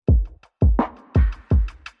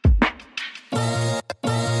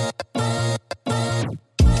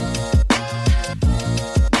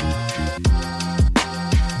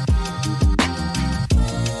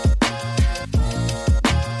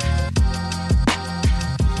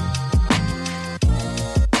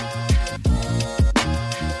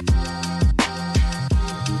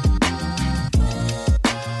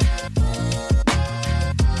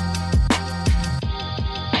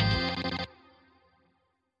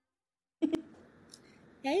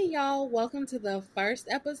Hey y'all, welcome to the first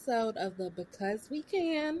episode of the Because We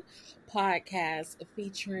Can podcast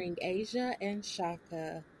featuring Asia and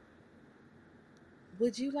Shaka.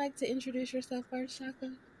 Would you like to introduce yourself first,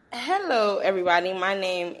 Shaka? Hello, everybody. My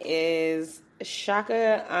name is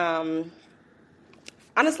Shaka.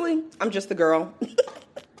 Honestly, I'm just a girl.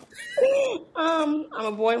 I'm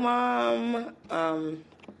a boy mom.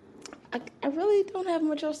 I really don't have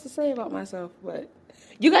much else to say about myself, but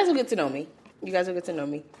you guys will get to know me. You guys will get to know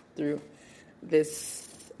me through this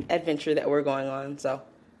adventure that we're going on. So,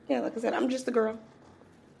 yeah, like I said, I'm just a girl.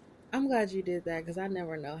 I'm glad you did that because I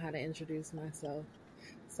never know how to introduce myself.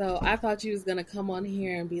 So I thought you was gonna come on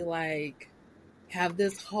here and be like, have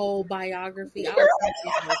this whole biography. I was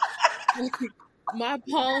thinking, my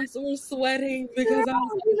palms were sweating because I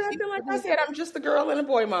was Nothing like I said. I'm just a girl and a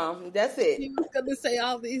boy mom. That's it. he was gonna say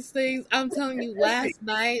all these things. I'm telling you, last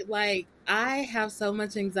night, like I have so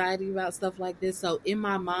much anxiety about stuff like this. So in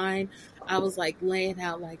my mind, I was like laying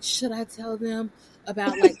out like, should I tell them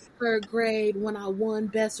about like third grade when I won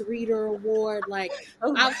Best Reader Award? Like I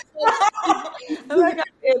Like I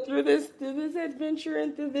said, through this adventure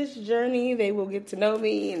and through this journey, they will get to know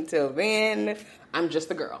me. Until then, I'm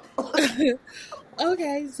just a girl.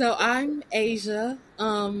 Okay, so I'm Asia.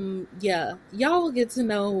 Yeah, y'all will get to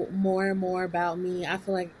know more and more about me. I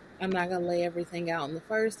feel like I'm not gonna lay everything out in the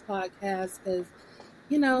first podcast because,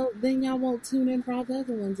 then y'all won't tune in for all the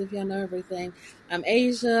other ones if y'all know everything. I'm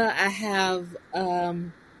Asia. I have a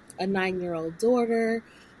 9-year-old daughter.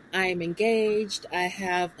 I'm engaged. I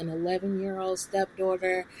have an 11-year-old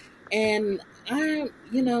stepdaughter, and I'm,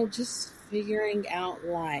 just figuring out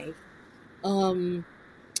life. Um,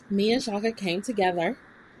 Me and Shaka came together.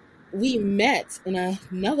 We met in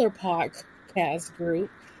another podcast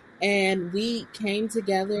group, and we came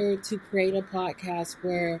together to create a podcast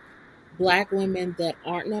where Black women that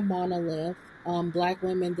aren't a monolith, Black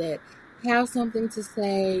women that have something to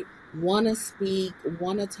say, want to speak,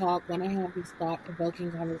 want to talk, want to have these thought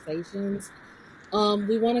provoking conversations.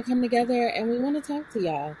 We want to come together and we want to talk to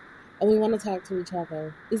y'all, and we want to talk to each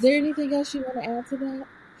other. Is there anything else you want to add to that?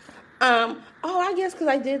 I guess because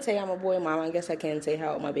I did say I'm a boy mom, I guess I can say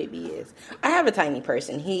how old my baby is. I have a tiny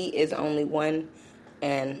person. He is only one,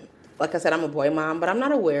 and like I said, I'm a boy mom, but I'm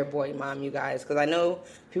not a weird boy mom, you guys, because I know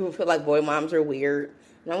people feel like boy moms are weird.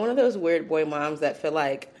 And I'm one of those weird boy moms that feel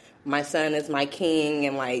like my son is my king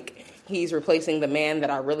and like he's replacing the man that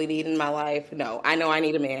I really need in my life. No, I know I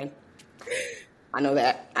need a man. I know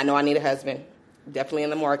that. I know I need a husband. Definitely in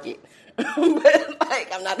the market. But like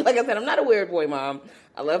I'm not like I said, I'm not a weird boy mom.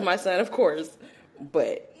 I love my son, of course,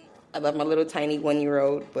 but I love my little tiny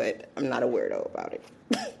 1-year-old, but I'm not a weirdo about it.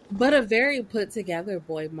 But a very put together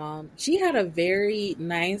boy mom. She had a very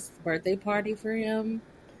nice birthday party for him.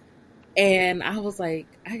 And I was like,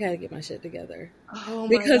 I gotta get my shit together. Oh my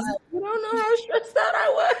Because god. You don't know how stressed out I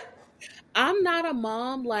was. I'm not a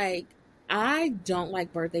mom. Like, I don't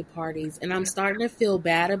like birthday parties. And I'm starting to feel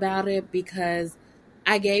bad about it because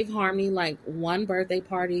I gave Harmony like one birthday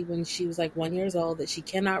party when she was like 1 years old that she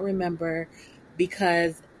cannot remember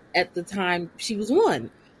because at the time she was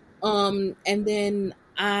one. And then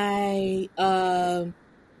I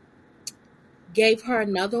gave her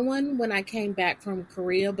another one when I came back from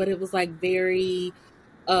Korea, but it was like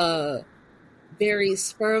uh very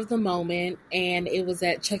spur of the moment, and it was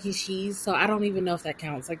at Chuck E. Cheese, so I don't even know if that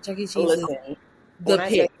counts. Like Chuck E. Cheese is Listen, the when I tell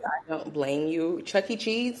pit. you I don't blame you, Chuck E.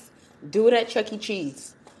 Cheese, do it at Chuck E.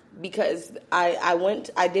 Cheese. Because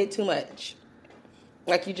I did too much.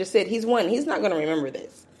 Like you just said, he's one. He's not gonna remember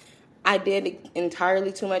this. I did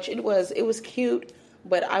entirely too much. It was cute,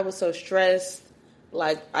 but I was so stressed.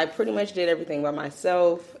 Like I pretty much did everything by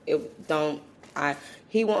myself.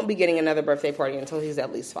 He won't be getting another birthday party until he's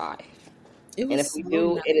at least 5. It And was if we so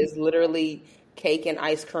do, it nice. is literally cake and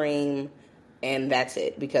ice cream and that's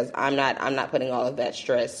it because I'm not putting all of that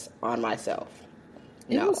stress on myself.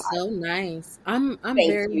 It No. was so nice. I'm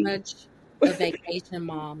Thank very you. much a vacation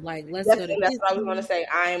mom. Like, let's go to That's what I was going to Disney. say.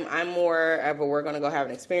 I'm more of a we're going to go have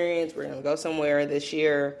an experience. We're going to go somewhere this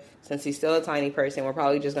year. Since he's still a tiny person, we're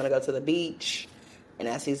probably just going to go to the beach. And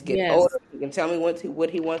as he's getting Yes. older, he can tell me what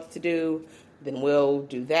he wants to do. Then we'll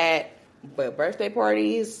do that. But birthday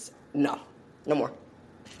parties, no, no more.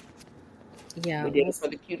 Yeah. We did it for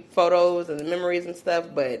the cute photos and the memories and stuff.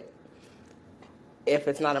 But if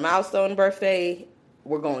it's not a milestone birthday,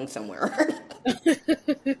 we're going somewhere.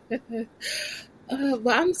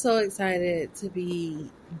 But I'm so excited to be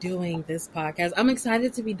doing this podcast. I'm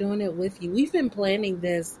excited to be doing it with you. We've been planning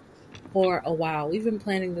this for a while. We've been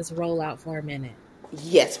planning this rollout for a minute.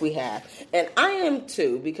 Yes, we have. And I am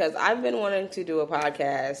too, because I've been wanting to do a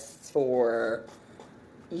podcast for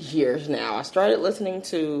years now. I started listening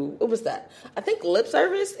to, what was that? I think Lip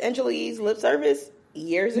Service, Angela Yee's Lip Service,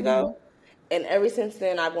 years ago. And ever since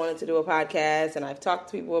then, I've wanted to do a podcast, and I've talked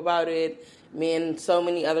to people about it. Me and so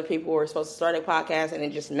many other people were supposed to start a podcast, and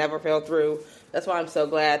it just never fell through. That's why I'm so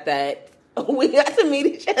glad that we got to meet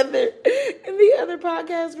each other in the other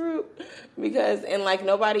podcast group. Because, and like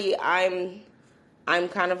nobody, I'm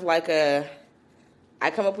kind of like I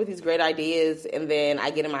come up with these great ideas, and then I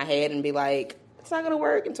get in my head and be like, it's not going to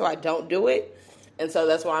work until I don't do it. And so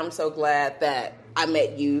that's why I'm so glad that I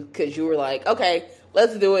met you, because you were like, okay,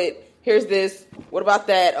 let's do it. Here's this. What about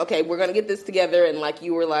that? Okay, we're going to get this together. And like,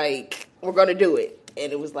 you were like, we're going to do it.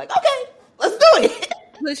 And it was like, okay, let's do it.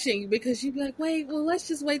 Pushing, because you'd be like, wait, well, let's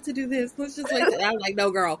just wait to do this. Let's just wait. I'm like,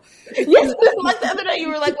 no, girl. Yes, like the other day, you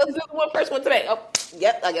were like, let's do the one first one today. Oh,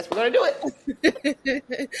 yep, I guess we're going to do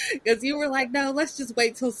it. Because you were like, no, let's just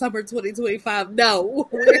wait till summer 2025. No.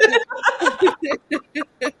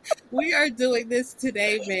 We are doing this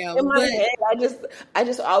today, ma'am. In my head, I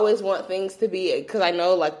just always want things to be, because I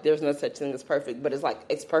know like there's no such thing as perfect, but it's like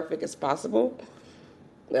as perfect as possible.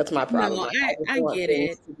 That's my problem. No, I get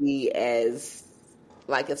it. To be as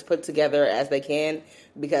like as put together as they can,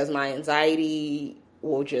 because my anxiety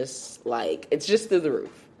will just like, it's just through the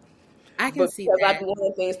roof. I can see that. I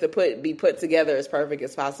want things to be put together as perfect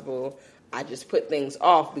as possible. I just put things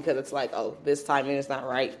off because it's like, oh, this timing is not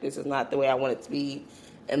right. This is not the way I want it to be.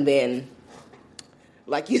 And then,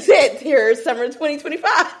 like you said, here's summer 2025.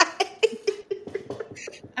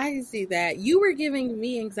 I can see that. You were giving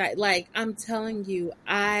me anxiety. Like, I'm telling you,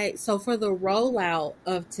 so for the rollout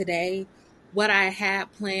of today, what I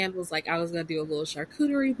had planned was like, I was going to do a little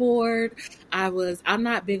charcuterie board. I'm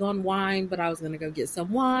not big on wine, but I was going to go get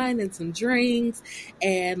some wine and some drinks.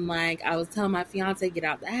 And like, I was telling my fiance, get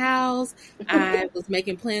out the house. I was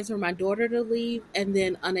making plans for my daughter to leave. And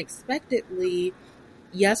then unexpectedly,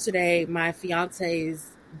 yesterday, my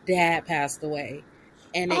fiance's dad passed away.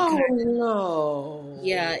 And it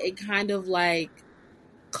it kind of like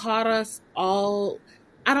caught us all.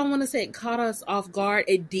 I don't want to say it caught us off guard.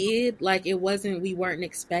 It did. Like, we weren't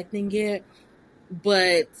expecting it,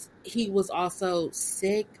 but he was also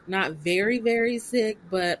sick, not very, very sick,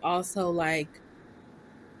 but also like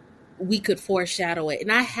we could foreshadow it.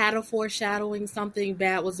 And I had a foreshadowing something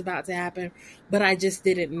bad was about to happen, but I just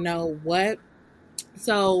didn't know what.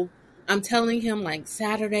 So I'm telling him like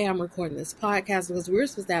Saturday, I'm recording this podcast because we were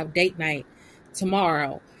supposed to have date night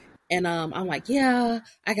tomorrow. And I'm like, yeah,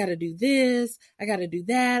 I got to do this. I got to do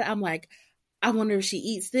that. I'm like, I wonder if she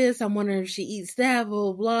eats this. I wonder if she eats that, blah,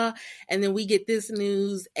 blah, blah. And then we get this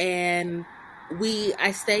news, and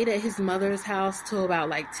I stayed at his mother's house till about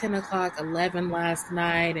like 10 o'clock, 11 last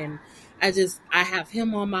night. And I have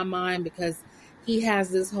him on my mind because he has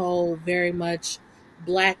this whole very much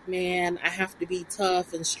Black man. I have to be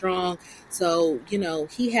tough and strong. So, he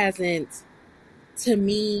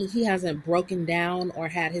hasn't broken down or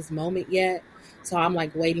had his moment yet. So I'm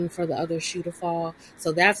like waiting for the other shoe to fall.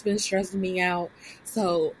 So that's been stressing me out.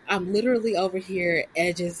 So I'm literally over here,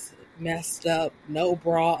 edges messed up, no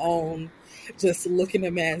bra on, just looking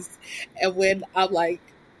a mess. And when I'm like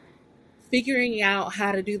figuring out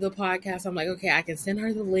how to do the podcast, I'm like, okay, I can send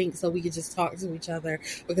her the link so we can just talk to each other.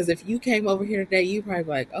 Because if you came over here today, you'd probably be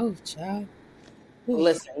like, oh, child.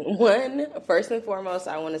 Listen, first and foremost,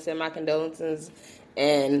 I want to send my condolences,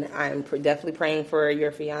 and I'm definitely praying for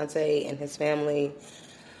your fiance and his family.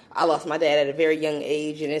 I lost my dad at a very young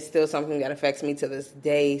age, and it's still something that affects me to this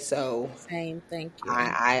day. So, same, thank you.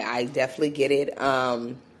 I definitely get it.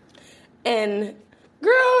 And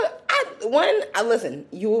girl, listen.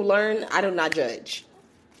 You will learn. I do not judge.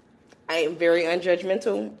 I am very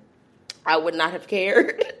unjudgmental. I would not have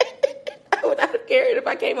cared. I would not have cared if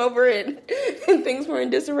I came over and things were in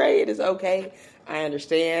disarray. It is okay. I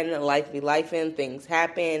understand. Life be lifing. Things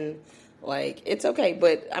happen. Like, it's okay.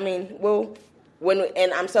 But, I mean,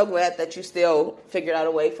 and I'm so glad that you still figured out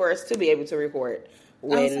a way for us to be able to record.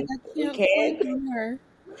 When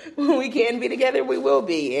we can be together, we will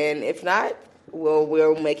be. And if not,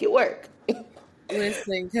 we'll make it work.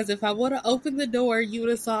 Listen, because if I would have opened the door, you would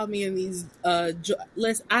have saw me in these, I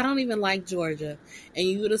don't even like Georgia. And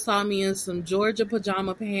you would have saw me in some Georgia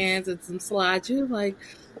pajama pants and some slides. You were like,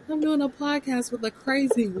 I'm doing a podcast with a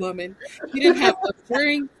crazy woman. She didn't have no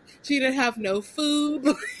drink. She didn't have no food.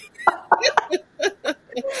 Southern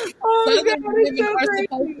women are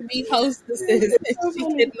supposed to be hostesses.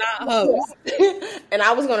 She did not host. And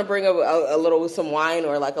I was going to bring some wine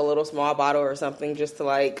or like a little small bottle or something just to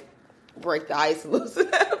like break the ice and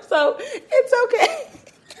loosen up. So it's okay.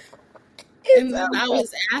 And then I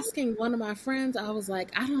was asking one of my friends, I was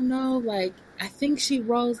like, I don't know, like, I think she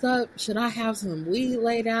rolls up. Should I have some weed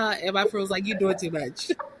laid out? And my friend was like, "You doing too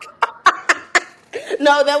much."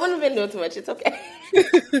 No, that wouldn't have been doing too much. It's okay.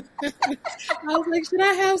 I was like, "Should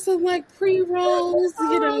I have some like pre-rolls?"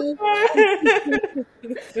 You know.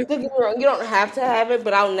 Don't get me wrong, you don't have to have it,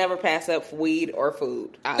 but I'll never pass up weed or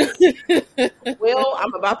food. Well,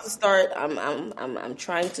 I'm about to start. I'm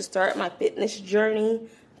trying to start my fitness journey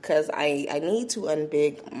because I need to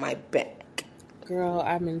unbig my back. Girl,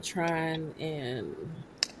 I've been trying, and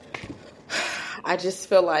I just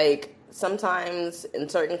feel like sometimes in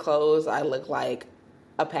certain clothes I look like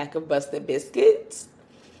a pack of busted biscuits,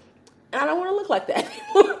 and I don't want to look like that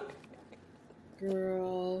anymore.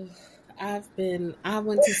 girl, I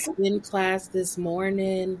went to spin class this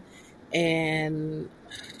morning, and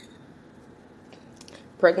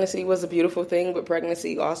Pregnancy was a beautiful thing, but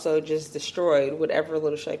pregnancy also just destroyed whatever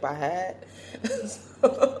little shape I had.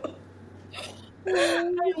 So,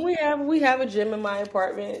 we have a gym in my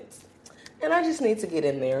apartment, and I just need to get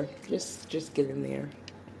in there. Just get in there.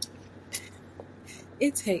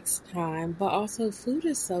 it takes time, but also food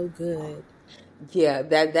is so good. Yeah,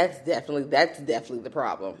 that's definitely the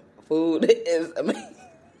problem. Food is amazing.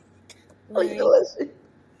 Like, Delicious.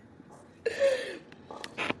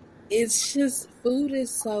 it's just food is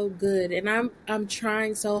so good, and I'm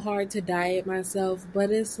trying so hard to diet myself, but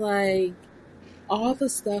it's like all the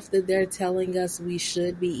stuff that they're telling us we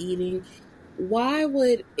should be eating. Why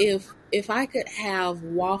would if I could have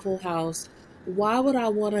Waffle House, why would I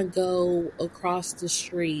want to go across the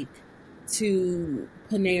street to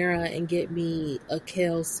Panera and get me a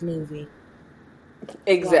kale smoothie?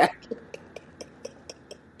 Exactly.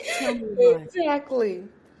 Tell me why. Exactly.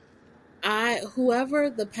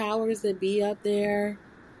 Whoever the powers that be up there,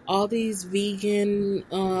 all these vegan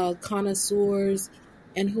connoisseurs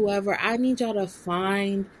and whoever, I need y'all to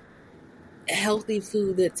find healthy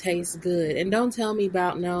food that tastes good, and don't tell me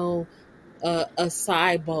about no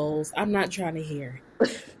acai bowls. I'm not trying to hear.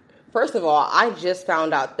 First of all, I just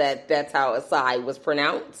found out that that's how acai was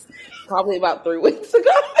pronounced probably about 3 weeks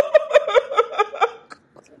ago.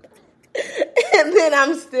 And then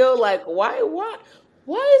I'm still like, why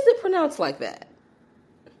is it pronounced like that?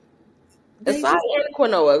 Acai and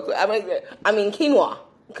quinoa. I mean quinoa,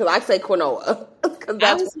 because I say quinoa.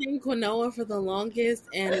 I was saying quinoa for the longest,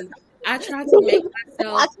 and I tried to make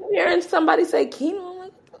myself. I keep hearing somebody say quinoa. I'm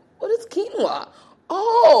like, what is quinoa?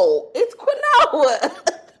 Oh, it's quinoa.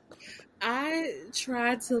 I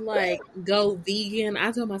tried to like go vegan.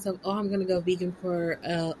 I told myself, "Oh, I'm gonna go vegan for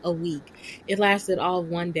a week." It lasted all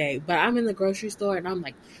one day, but I'm in the grocery store and I'm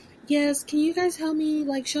like, "Yes, can you guys help me?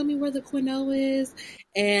 Like, show me where the quinoa is?"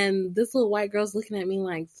 And this little white girl's looking at me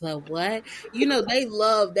like, "The what?" You know, they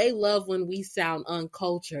love when we sound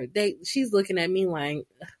uncultured. She's looking at me like,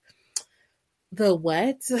 "The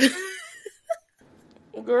what?"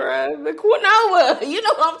 Girl, the quinoa. You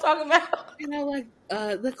know what I'm talking about. And I'm like,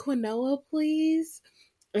 the quinoa, please.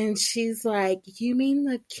 And she's like, "You mean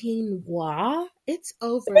the quinoa? It's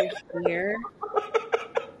over here."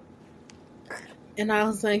 And I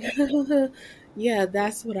was like, "Yeah,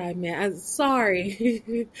 that's what I meant. I'm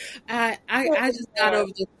sorry. I just got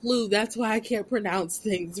over the flu. That's why I can't pronounce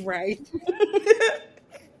things right."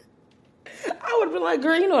 I would have been like,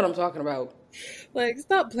 girl, you know what I'm talking about. Like,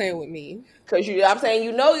 stop playing with me. Because I'm saying,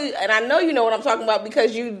 you know, and I know you know what I'm talking about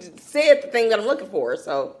because you said the thing that I'm looking for.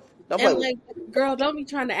 So don't play with me. Girl, don't be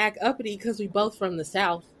trying to act uppity because we both from the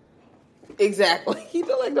South. Exactly. You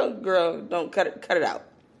feel like, don't cut it out.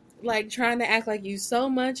 Like, trying to act like you so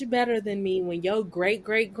much better than me when your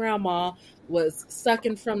great-great-grandma was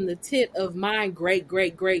sucking from the tit of my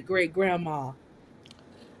great-great-great-great-grandma.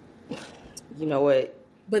 You know what?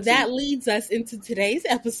 But that leads us into today's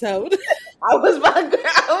episode. I was about to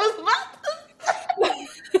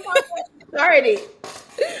start it.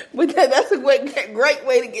 But that's a great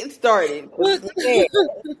way to get started.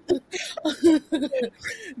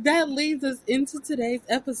 That leads us into today's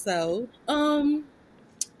episode.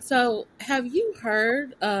 So have you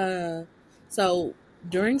heard? So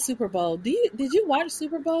during Super Bowl, did you watch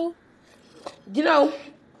Super Bowl? You know,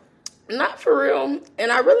 not for real.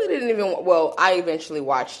 And I really didn't even. Well, I eventually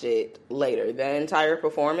watched it later. The entire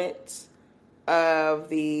performance of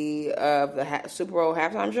the Super Bowl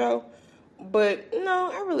halftime show. But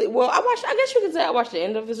no, I guess you could say I watched the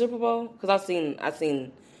end of the Super Bowl because I've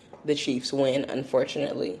seen the Chiefs win.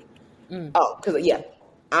 Unfortunately, because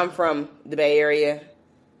I'm from the Bay Area,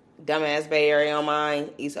 dumbass Bay Area on mine,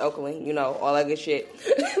 East Oakland, you know, all that good shit.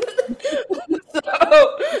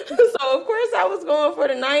 So of course I was going for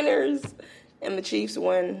the Niners, and the Chiefs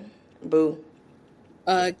won. Boo.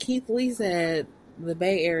 Keith Lee said the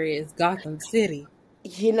Bay Area is Gotham City.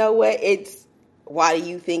 You know what? why do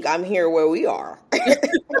you think I'm here where we are? And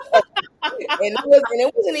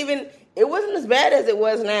it wasn't as bad as it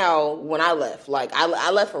was now when I left. Like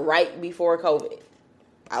I left right before COVID.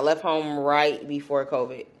 I left home right before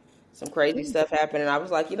COVID. Some crazy stuff happened, and I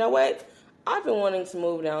was like, you know what? I've been wanting to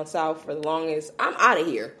move down south for the longest. I'm out of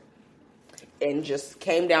here. And just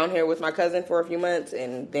came down here with my cousin for a few months,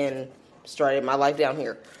 and then started my life down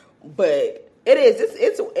here. But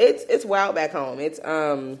it's wild back home. It's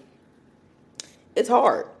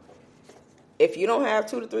hard. If you don't have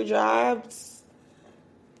 2 to 3 jobs,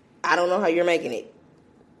 I don't know how you're making it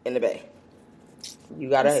in the Bay. You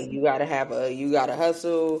gotta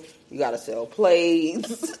hustle. You gotta sell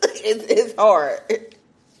plates. It's hard.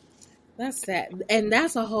 That's sad. And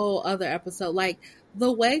that's a whole other episode. Like,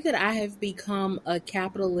 the way that I have become a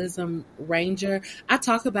capitalism ranger, I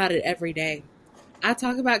talk about it every day. I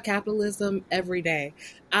talk about capitalism every day.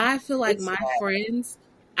 I feel like my friends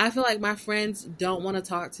don't want to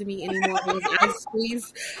talk to me anymore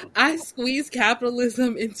because I squeeze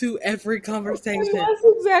capitalism into every conversation. That's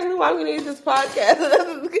exactly why we need this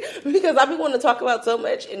podcast. Because I be wanting to talk about so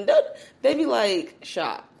much, and they be like,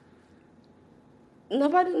 "Shop."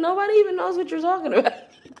 Nobody even knows what you're talking about.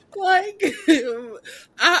 Like,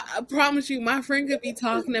 I promise you, my friend could be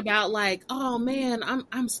talking about like, oh man,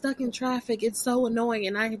 I'm stuck in traffic. It's so annoying.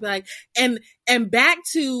 And I could be like, and back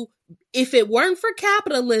to, if it weren't for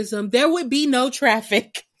capitalism, there would be no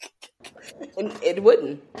traffic. It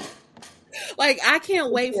wouldn't. Like, I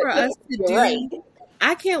can't wait for us to do. Right.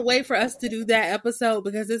 I can't wait for us to do that episode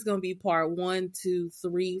because it's going to be part 1, 2,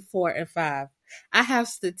 3, 4, and 5. I have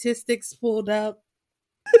statistics pulled up.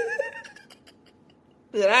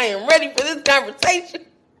 That I am ready for this conversation.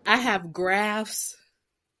 I have graphs.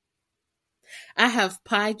 I have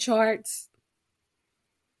pie charts.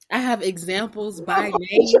 I have examples by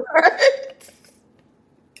name.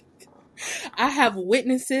 I have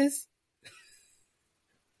witnesses.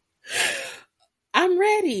 I'm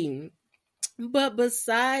ready. But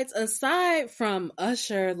aside from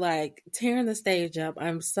Usher, like, tearing the stage up,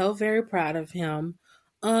 I'm so very proud of him.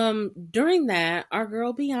 During that, our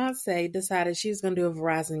girl Beyonce decided she was going to do a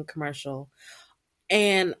Verizon commercial.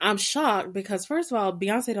 And I'm shocked because, first of all,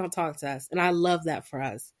 Beyonce don't talk to us. And I love that for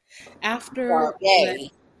us. After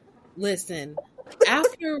what,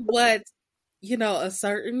 a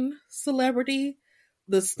certain celebrity,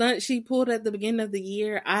 the stunt she pulled at the beginning of the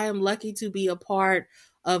year, I am lucky to be a part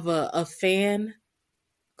of a fan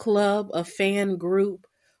club, a fan group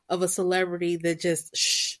of a celebrity that just,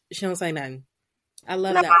 she don't say nothing. I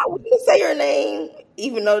love that. I wouldn't say her name,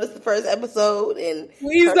 even though this is the first episode. And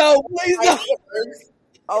please don't.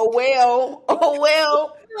 Oh well. Wait,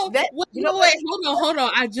 hold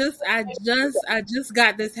on. I just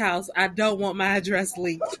got this house. I don't want my address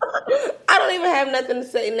leaked. I don't even have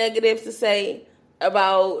nothing negative to say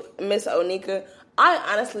about Miss Onika. I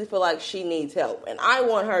honestly feel like she needs help, and I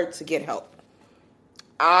want her to get help.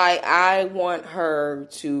 I want her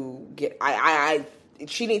to get.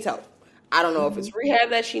 She needs help. I don't know if it's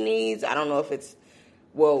rehab that she needs. I don't know if it's,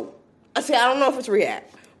 I don't know if it's rehab,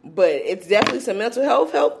 but it's definitely some mental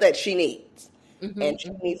health help that she needs. Mm-hmm. And she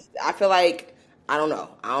needs, I feel like, I don't know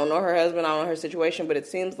her husband, I don't know her situation, but it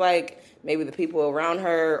seems like maybe the people around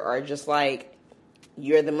her are just like,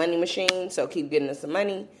 you're the money machine, so keep getting us some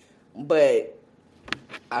money. But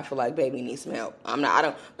I feel like baby needs some help. As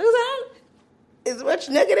much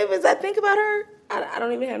negative as I think about her, I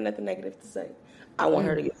don't even have nothing negative to say. I want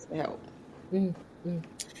her to get some help. Mm-hmm.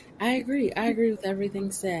 I agree with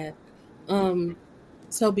everything said. So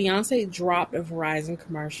Beyonce dropped a Verizon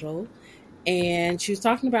commercial, and she was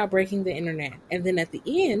talking about breaking the internet. And then at the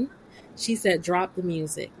end, she said, drop the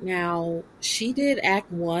music. Now, she did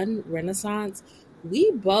Act 1, Renaissance.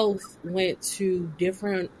 We both went to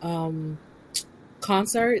different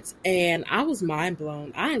concerts, and I was mind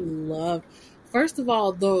blown. I loved, first of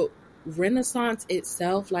all, the Renaissance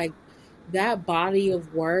itself, like, that body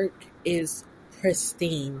of work is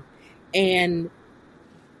pristine. And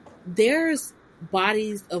there's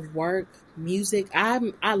bodies of work, music. I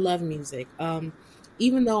love music.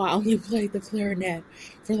 Even though I only played the clarinet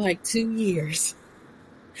for like 2 years.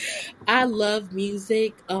 I love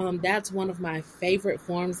music. That's one of my favorite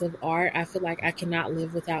forms of art. I feel like I cannot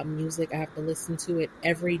live without music. I have to listen to it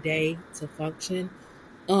every day to function.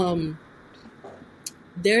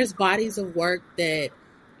 There's bodies of work that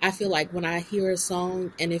I feel like when I hear a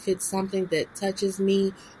song, and if it's something that touches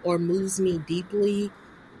me or moves me deeply,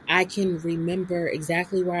 I can remember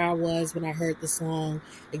exactly where I was when I heard the song,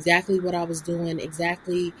 exactly what I was doing,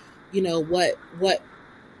 exactly, what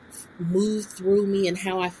moved through me and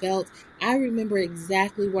how I felt. I remember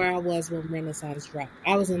exactly where I was when Renaissance dropped.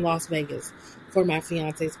 I was in Las Vegas for my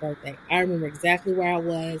fiance's birthday. I remember exactly where I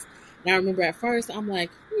was. And I remember at first, I'm like,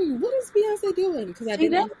 what is Beyonce doing? Because I See,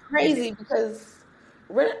 didn't that's understand it. crazy because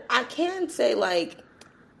I can say, like,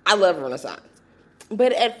 I love Renaissance.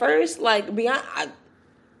 But at first, like, Beyonce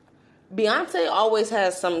always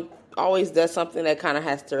does something that kind of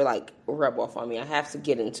has to, like, rub off on me. I have to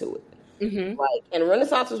get into it. Hmm. Like, and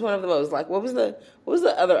Renaissance was one of those. Like, what was the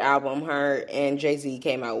other album her and Jay-Z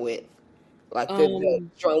came out with? Like the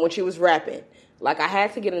Um, joint when she was rapping. Like, I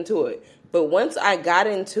had to get into it. But once I got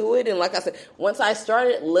into it, and like I said, once I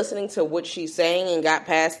started listening to what she's saying and got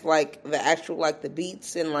past like the actual like the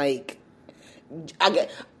beats and like I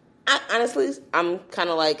honestly I'm kind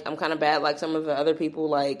of bad like some of the other people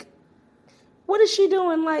like what is she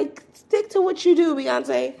doing? Like, stick to what you do,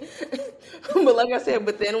 Beyonce. But like I said,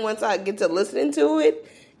 but then once I get to listening to it,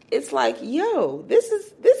 it's like, yo, this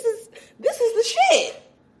is the shit.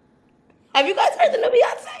 Have you guys heard the new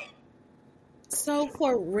Beyonce? so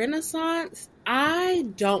for Renaissance, I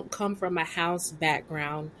don't come from a house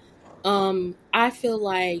background. I feel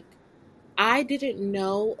like I didn't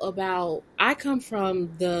know about. I come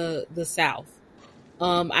from the South.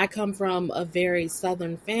 I come from a very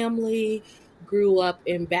Southern family. Grew up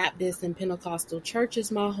in Baptist and Pentecostal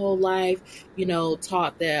churches my whole life.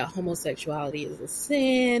 Taught that homosexuality is a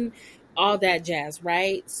sin, all that jazz,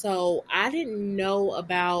 right? So I didn't know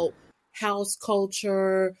about house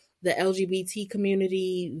culture, the LGBT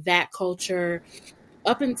community, that culture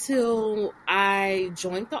up until I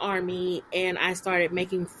joined the army and I started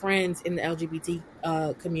making friends in the LGBT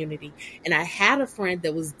community. And I had a friend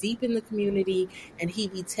that was deep in the community, and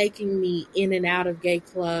he'd be taking me in and out of gay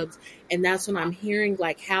clubs. And that's when I'm hearing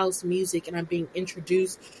like house music, and I'm being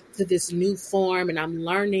introduced to this new form, and I'm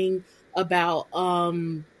learning about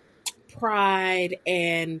pride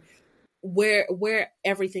and where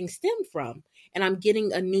everything stemmed from, and I'm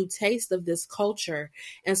getting a new taste of this culture.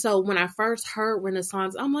 And so when I first heard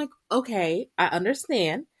Renaissance, I'm like, okay, I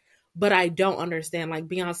understand, but I don't understand, like,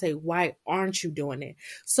 Beyonce, why aren't you doing it?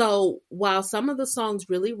 So while some of the songs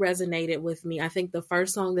really resonated with me, I think the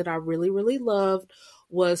first song that I really really loved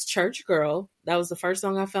was Church Girl. That was the first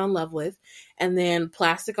song I fell in love with. And then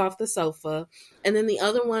Plastic Off the Sofa. And then the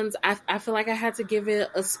other ones, I feel like I had to give it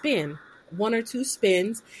a spin, one or two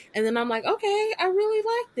spins, and then I'm like, okay, I really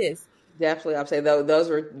like this. Definitely, I'd say those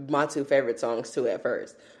were my two favorite songs too at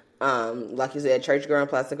first. Like you said, Church Girl and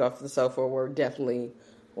Plastic Off the Sofa were definitely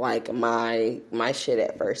like my shit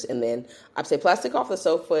at first, and then I'd say Plastic Off the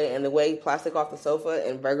Sofa and the way Plastic Off the Sofa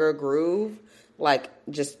and Burger Groove like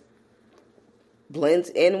just blends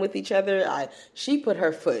in with each other. She put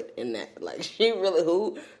her foot in that. Like she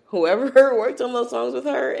really whoever worked on those songs with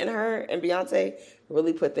her and Beyonce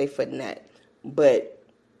really put their foot in that. But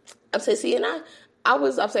I'd say, see, and I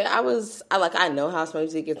know house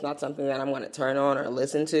music. It's not something that I'm going to turn on or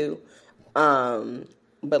listen to.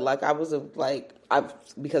 But like I was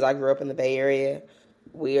because I grew up in the Bay Area.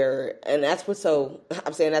 And that's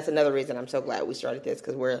I'm saying that's another reason I'm so glad we started this,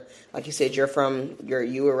 because we're, like you said,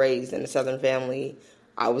 you were raised in a Southern family.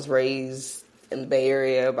 I was raised in the Bay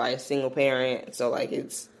Area by a single parent. So like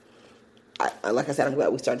like I said, I'm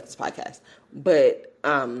glad we started this podcast. But,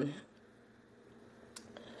 oh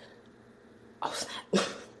snap.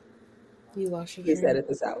 You lost your Please edit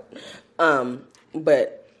this out.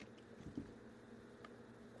 But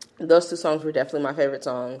those two songs were definitely my favorite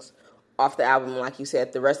songs off the album. Like you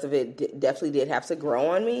said, the rest of it definitely did have to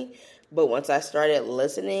grow on me. But once I started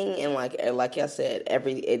listening, and like I said,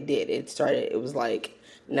 it was like,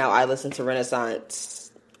 now I listen to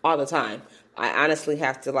Renaissance all the time. I honestly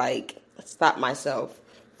have to like stop myself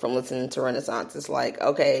from listening to Renaissance. It's like,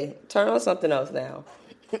 okay, turn on something else now.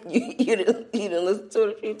 you didn't listen to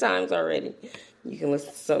it a few times already. You can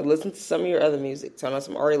listen to some of your other music. Turn on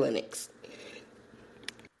some Ari Lennox.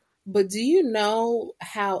 But do you know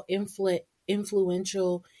how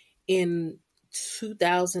influential in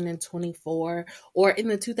 2024 or in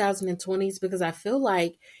the 2020s? Because I feel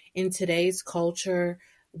like in today's culture,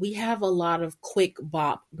 we have a lot of quick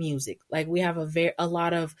bop music. Like we have a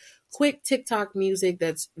lot of quick TikTok music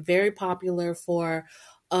that's very popular for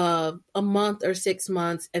a month or 6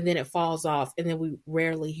 months, and then it falls off, and then we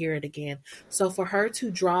rarely hear it again. So for her to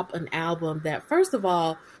drop an album that, first of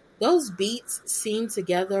all, those beats seem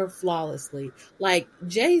together flawlessly. Like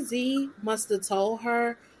Jay-Z must have told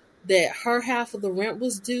her that her half of the rent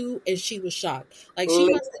was due, and she was shocked. Like she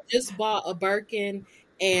must have just bought a Birkin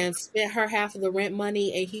and spent her half of the rent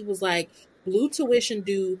money, and he was like, "Blue tuition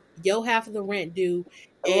due, your half of the rent due,"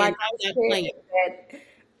 and Like I'm I not said, playing.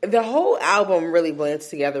 the whole album really blends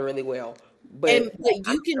together really well. But But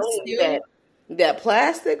I'm you can telling you that still That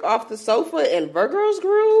plastic off the sofa in Virgo's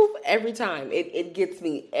Groove, every time. It gets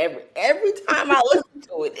me every time I listen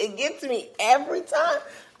to it. It gets me every time.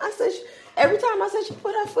 Every time I said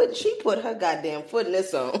she put her goddamn foot in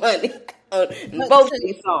this song, honey. In both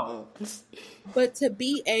these songs. But to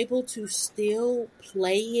be able to still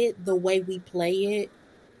play it the way we play it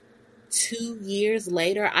 2 years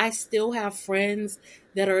later, I still have friends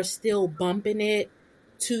that are still bumping it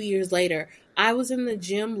 2 years later. I was in the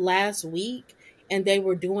gym last week and they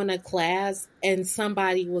were doing a class and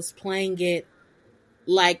somebody was playing it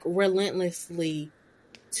like relentlessly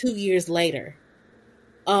 2 years later.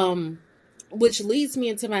 Which leads me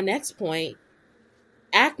into my next point.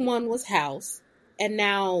 Act 1 was house, and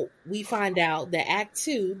now we find out that Act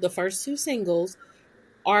 2, the first 2 singles,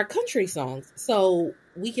 are country songs. So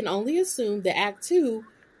we can only assume that Act 2,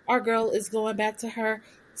 our girl is going back to her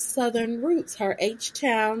southern roots, her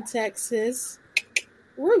H-Town, Texas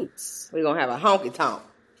roots. We're going to have a honky tonk.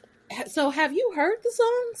 So have you heard the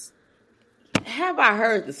songs? Have I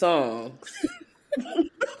heard the songs?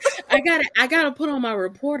 I gotta put on my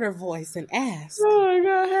reporter voice and ask. Oh my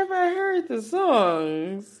God, have I heard the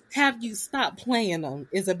songs? Have you stopped playing them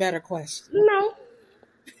is a better question. No.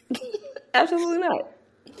 Absolutely not.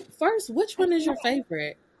 First, which one is your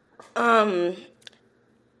favorite? I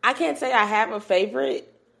can't say I have a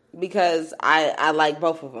favorite because I like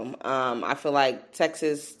both of them. I feel like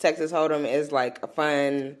Texas Hold'em is like a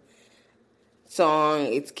fun song.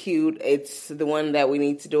 It's cute. It's the one that we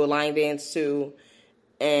need to do a line dance to.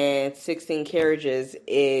 And 16 Carriages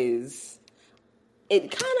is, it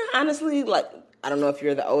kind of honestly, like, I don't know if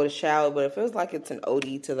you're the oldest child, but it feels like it's an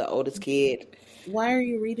ode to the oldest kid. Why are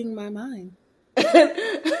you reading my mind?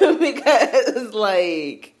 Because,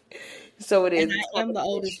 like, so it is. And I am the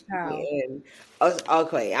oldest child. And,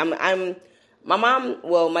 okay, I'm my mom,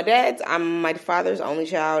 well, I'm my father's only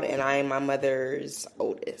child, and I am my mother's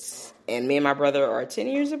oldest. And me and my brother are 10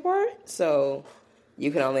 years apart, so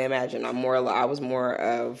you can only imagine. I was more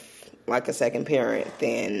of like a second parent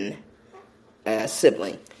than a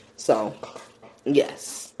sibling. So,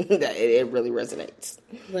 yes, it really resonates.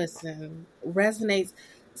 Listen, resonates.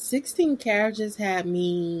 16 Carriages had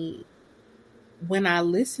me, when I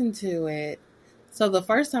listened to it, so the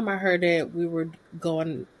first time I heard it,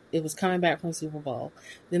 it was coming back from Super Bowl.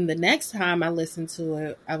 Then the next time I listened to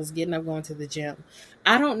it, I was getting up going to the gym.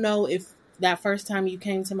 I don't know if that first time you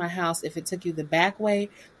came to my house, if it took you the back way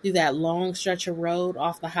through that long stretch of road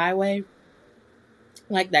off the highway,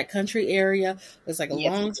 like that country area. It's like a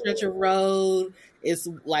long stretch of road. It's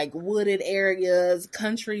like wooded areas,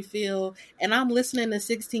 country feel. And I'm listening to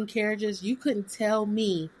 16 Carriages. You couldn't tell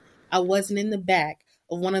me I wasn't in the back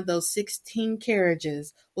of one of those 16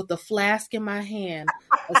 carriages with a flask in my hand,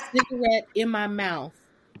 a cigarette in my mouth,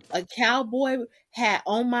 a cowboy hat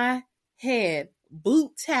on my head,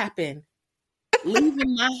 boot tapping,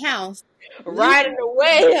 leaving my house. Riding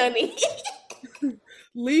away, honey.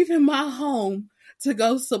 Leaving my home to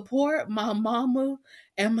go support my mama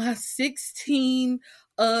and my 16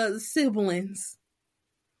 siblings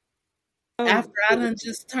after I done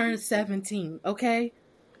just turned 17, okay?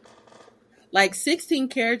 Like 16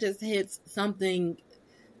 Carriages hits something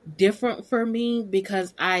different for me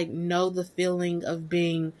because I know the feeling of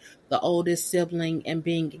being the oldest sibling and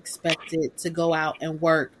being expected to go out and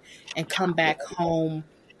work and come back home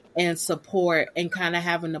and support and kind of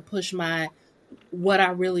having to push what I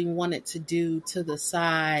really wanted to do to the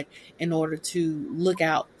side in order to look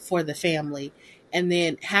out for the family. And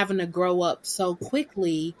then having to grow up so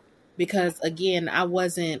quickly because, again, I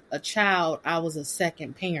wasn't a child. I was a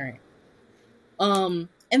second parent. And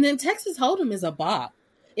then Texas Hold'em is a bop.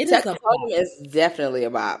 Texas Hold'em is definitely a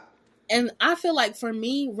bop. And I feel like for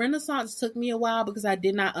me, Renaissance took me a while because I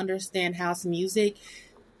did not understand house music.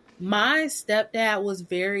 My stepdad was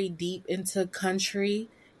very deep into country.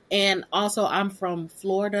 And also, I'm from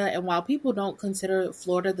Florida. And while people don't consider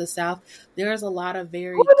Florida the South, there's a lot of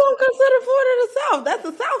very... People don't consider Florida the South. That's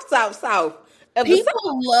the South.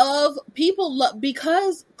 People love,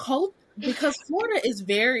 because Florida is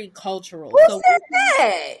very cultural. Who said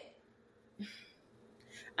that?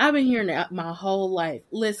 I've been hearing that my whole life.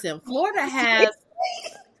 Listen, Florida has...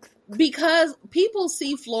 Because people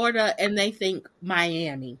see Florida and they think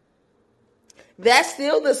Miami. That's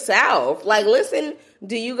still the South. Like, listen,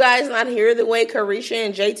 do you guys not hear the way Carisha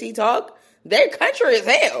and JT talk? They're country as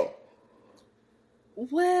hell.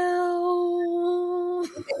 Well,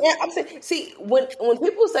 yeah, I'm saying. See, when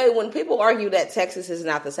people argue that Texas is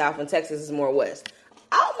not the South and Texas is more West,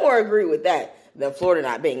 I'll more agree with that than Florida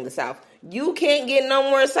not being the South. You can't get no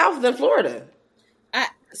more South than Florida.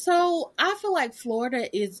 So I feel like Florida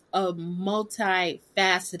is a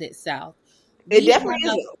multifaceted South. It We definitely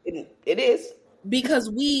have, is. It is. because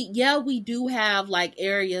we do have like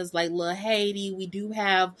areas like Little Haiti. We do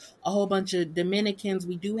have a whole bunch of Dominicans.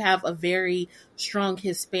 We do have a very strong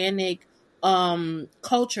Hispanic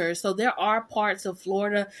culture. So there are parts of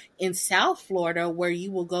Florida, in South Florida, where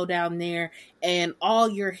you will go down there and all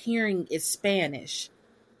you're hearing is Spanish.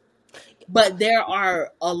 But there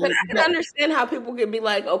are But I can understand how people can be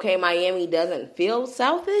like, okay, Miami doesn't feel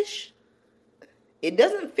Southish. It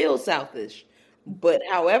doesn't feel Southish. But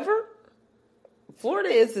however, Florida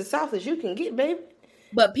is the Southest you can get, baby.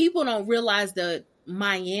 but people don't realize that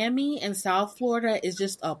Miami and South Florida is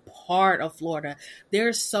just a part of Florida.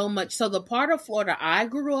 There's so much. So the part of Florida I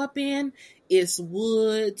grew up in is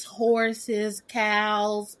woods, horses,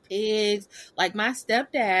 cows, pigs. Like my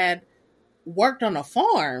stepdad worked on a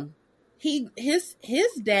farm. His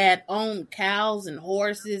dad owned cows and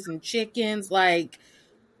horses and chickens. Like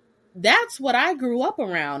that's what I grew up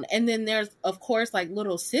around. And then there's of course like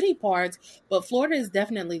little city parts, but Florida is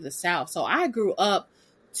definitely the South. So I grew up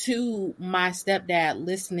to my stepdad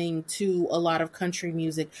listening to a lot of country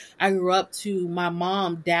music. I grew up to my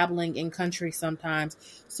mom dabbling in country sometimes.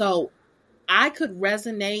 So I could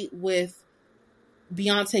resonate with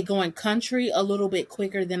Beyonce going country a little bit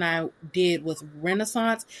quicker than I did with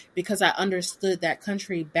Renaissance, because I understood that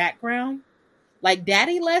country background. Like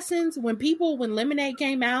Daddy Lessons, when Lemonade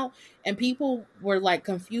came out and people were like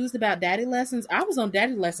confused about Daddy Lessons, I was on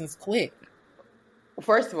Daddy Lessons quick.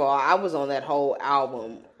 First of all, I was on that whole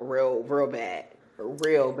album real bad.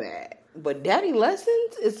 Real bad. But Daddy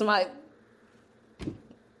Lessons, it's like,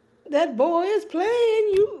 that boy is playing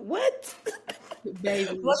you. What?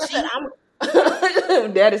 Baby, Like I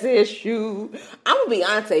said, Daddy says shoe. I'm a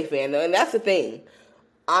Beyonce fan though, and that's the thing.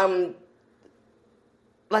 I'm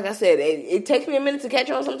like I said, it takes me a minute to catch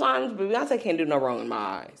on sometimes, but Beyonce can't do no wrong in my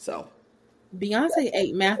eyes. So Beyonce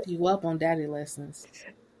ate Matthew up on Daddy Lessons.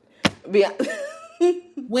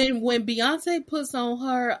 When Beyonce puts on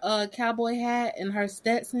her cowboy hat and her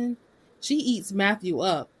Stetson, she eats Matthew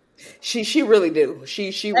up. She really do.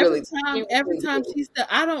 She really every time she step,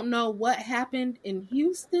 I don't know what happened in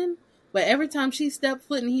Houston, but every time she stepped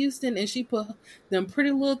foot in Houston and she put them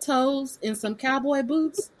pretty little toes in some cowboy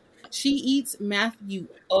boots, she eats Matthew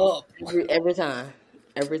up. Every time.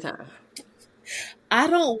 I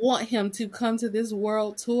don't want him to come to this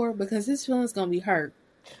world tour because his feelings gonna be hurt.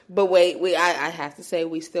 But wait, I have to say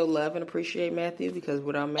we still love and appreciate Matthew, because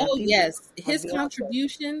without Matthew, oh yes, his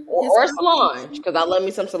contribution, or Solange, because I love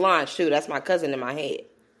me some Solange too. That's my cousin in my head.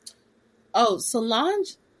 Oh,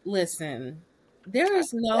 Solange, listen,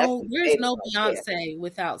 there's no Beyonce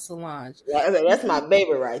without Solange. That's my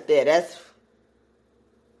baby right there.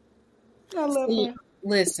 I love her.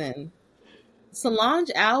 Listen,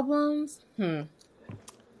 Solange albums, You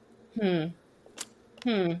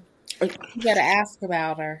better ask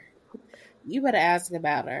about her. But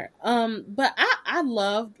I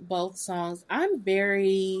loved both songs. I'm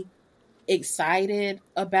very excited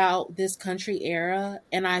about this country era,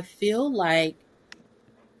 and I feel like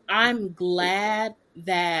I'm glad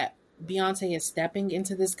that Beyonce is stepping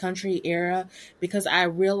into this country era, because I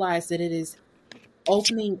realize that it is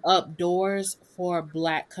opening up doors for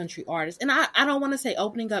Black country artists. And I don't want to say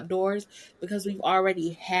opening up doors, because we've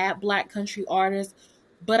already had Black country artists,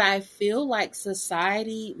 but I feel like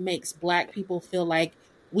society makes Black people feel like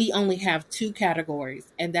we only have two categories,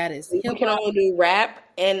 and that is hip-hop. We can only do rap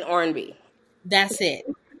and R&B. That's it.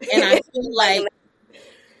 And I feel like,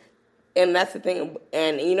 and that's the thing.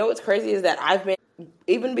 And you know what's crazy is that I've been,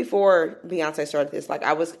 even before Beyonce started this, like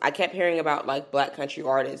I kept hearing about like Black country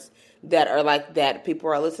artists that are like that people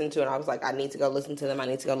are listening to, and I was like, I need to go listen to them.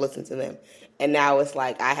 And now it's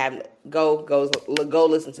like I have go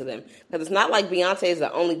listen to them, because it's not like Beyonce is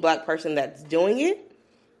the only Black person that's doing it.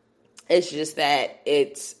 It's just that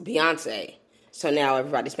it's Beyonce, so now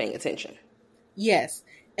everybody's paying attention. Yes,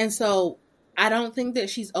 and so I don't think that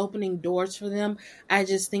she's opening doors for them. I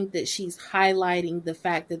just think that she's highlighting the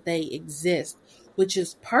fact that they exist, which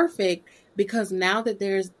is perfect, because now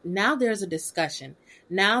there's a discussion.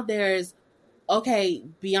 Now there's, okay,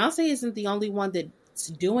 Beyonce isn't the only one that's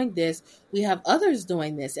doing this. We have others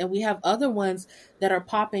doing this, and we have other ones that are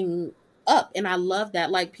popping up, and I love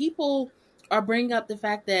that. Like, people are bringing up the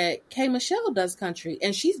fact that K. Michelle does country,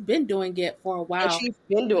 and she's been doing it for a while. And she's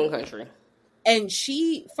been doing country. And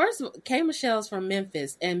first of all, K. Michelle's from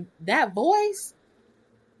Memphis, and that voice,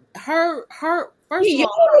 her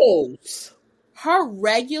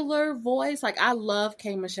regular voice, like, I love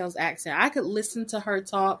K. Michelle's accent. I could listen to her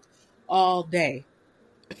talk all day.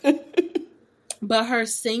 But her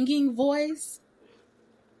singing voice,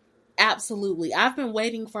 absolutely. I've been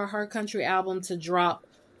waiting for her country album to drop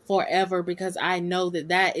forever because I know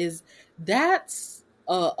that's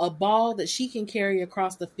a ball that she can carry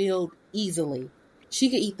across the field easily. She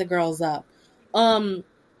could eat the girls up. And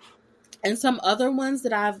some other ones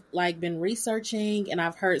that I've like been researching and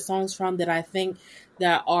I've heard songs from that I think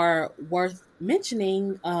that are worth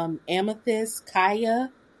mentioning, Amethyst,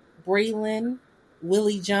 Kaya, Breland,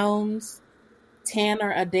 Willie Jones,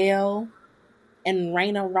 Tanner Adele, and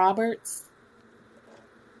Raina Roberts.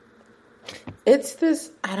 It's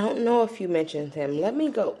this, I don't know if you mentioned him. Let me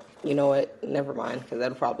go. You know what? Never mind, because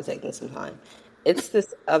that'll probably take me some time. It's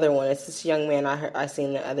this other one. It's this young man I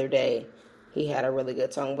seen the other day. He had a really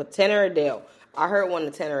good song. But Tanner Adele. I heard one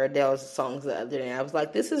of Tanner Adele's songs the other day. I was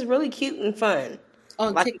like, this is really cute and fun.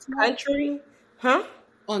 On like TikTok? Country. Huh?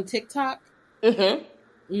 On TikTok?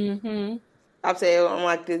 Mm-hmm. Mm-hmm. I'm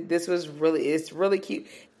like, this was really, it's really cute.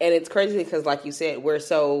 And it's crazy because, like you said, we're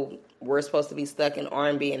supposed to be stuck in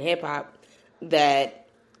R&B and hip hop that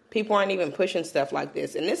people aren't even pushing stuff like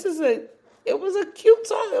this. And it was a cute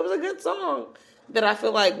song. It was a good song that I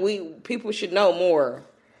feel like people should know more.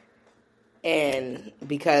 And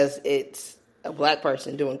because it's a black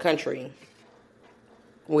person doing country,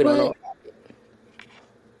 we don't know.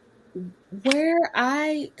 Where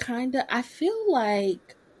I feel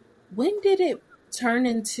like, when did it turn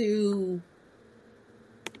into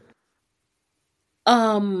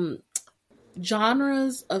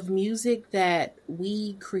genres of music that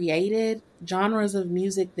we created, genres of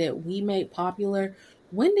music that we made popular?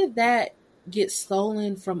 When did that get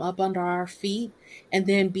stolen from up under our feet and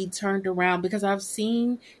then be turned around? Because I've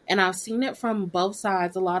seen it from both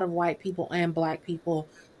sides, a lot of white people and black people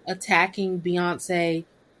attacking Beyonce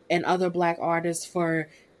and other black artists for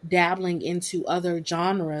dabbling into other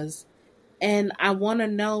genres. And I want to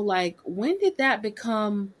know, like, when did that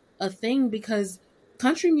become a thing? Because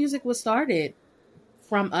country music was started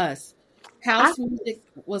from us. House music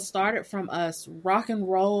was started from us. Rock and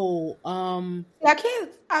roll. I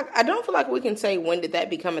don't feel like we can say when did that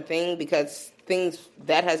become a thing, because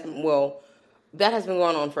that has been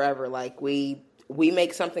going on forever. Like we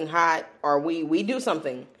make something hot, or we do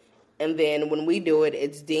something, and then when we do it,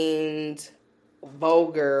 it's deemed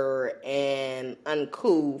vulgar and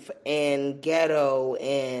uncouth and ghetto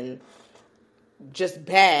and just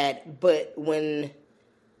bad. But when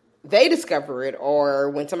they discover it, or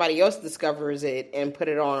when somebody else discovers it and put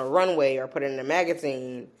it on a runway or put it in a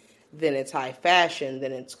magazine, then it's high fashion,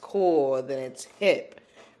 then it's cool, then it's hip.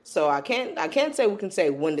 So I can't say we can say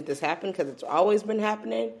when did this happen, because it's always been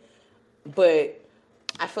happening. But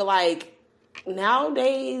I feel like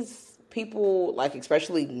nowadays people, like,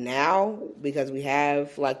 especially now, because we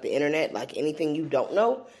have like the internet, like anything you don't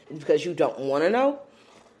know is because you don't want to know.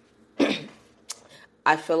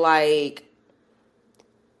 I feel like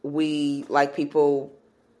people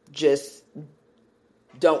just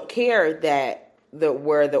don't care that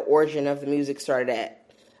where the origin of the music started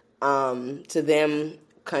at. To them,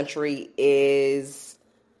 country is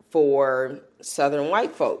for Southern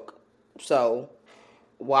white folk. So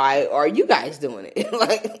why are you guys doing it?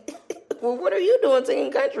 Like, well, what are you doing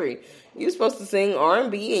singing country? You're supposed to sing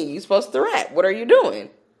R&B and you're supposed to rap. What are you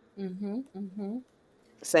doing? Mm-hmm. Mm-hmm.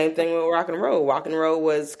 Same thing with rock and roll. Rock and roll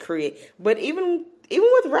was but even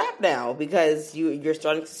with rap now, because you're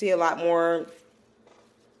starting to see a lot more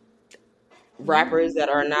rappers that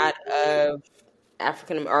are not of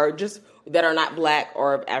African, or just that are not black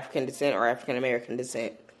or of African descent or African American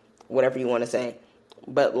descent, whatever you want to say.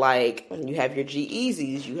 But like, you have your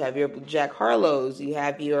G-Eazys, you have your Jack Harlows, you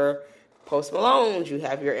have your Post Malones, you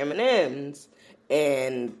have your Eminems,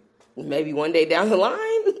 and maybe one day down the line,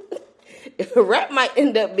 rap might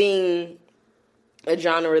end up being a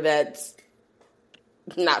genre that's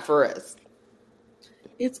not for us.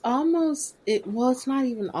 It's not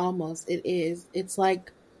even almost. It is. It's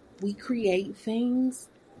like we create things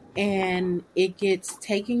and it gets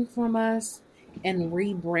taken from us and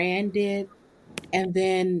rebranded and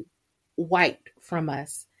then wiped from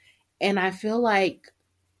us. And I feel like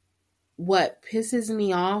what pisses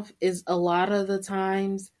me off is a lot of the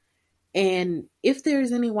times, and if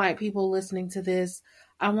there's any white people listening to this,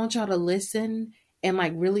 I want y'all to listen and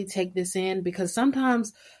like really take this in, because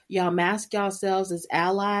sometimes y'all mask yourselves as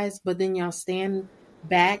allies, but then y'all stand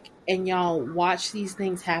back and y'all watch these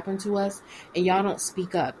things happen to us and y'all don't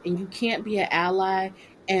speak up. And you can't be an ally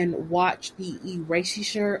and watch the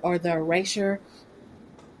erasure or the erasure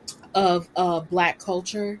of black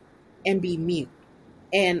culture and be mute.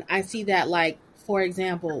 And I see that, like, for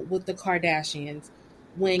example, with the Kardashians.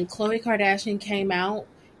 When Khloe Kardashian came out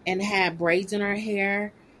and had braids in her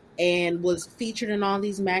hair and was featured in all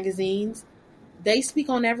these magazines, they speak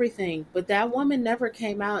on everything. But that woman never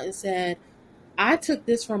came out and said, I took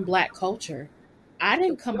this from Black culture. I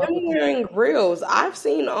didn't come up with Women this. wearing grills. I've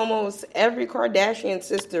seen almost every Kardashian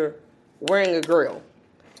sister wearing a grill.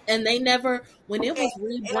 And they never, when it was And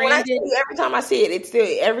when I rebranded, tell you, every time I see it, it's still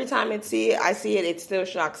every time I see it, it still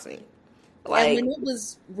shocks me. and Like, when it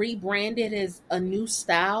was rebranded as a new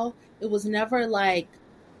style, it was never like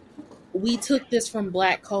we took this from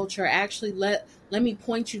Black culture. Actually, let me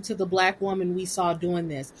point you to the Black woman we saw doing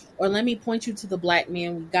this, or let me point you to the Black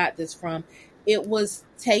man we got this from. It was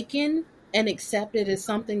taken and accepted as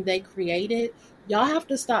something they created. Y'all have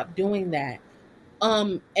to stop doing that.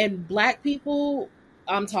 And Black people,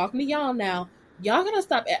 I'm talking to y'all now. Y'all gotta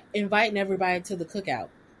stop inviting everybody to the cookout,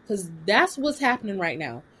 because that's what's happening right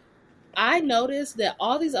now. I noticed that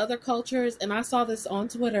all these other cultures, and I saw this on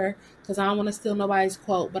Twitter because I don't want to steal nobody's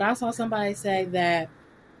quote, but I saw somebody say that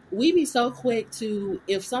we be so quick to,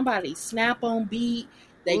 if somebody snap on beat,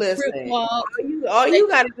 they listen, crip walk. all They you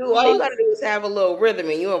gotta do, all you walk. gotta do is have a little rhythm,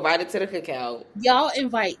 and you invited to the cookout. Y'all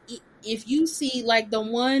invite, if you see like the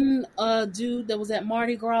one dude that was at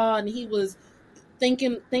Mardi Gras and he was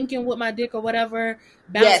thinking with my dick or whatever,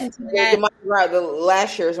 Yes, bouncing to that. The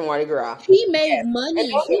last year's Mardi Gras. He made Yes. And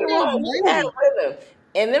money. don't He get me made wrong, he had money. rhythm.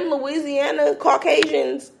 And them Louisiana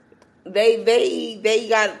Caucasians, they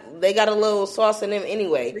got a little sauce in them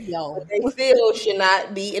anyway. Yo. But they still should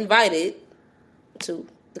not be invited to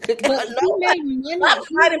the cookout. But he made money. Stop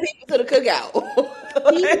inviting people to the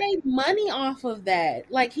cookout. He made money off of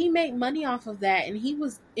that. Like, he made money off of that, and he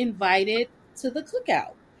was invited to the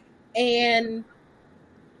cookout. And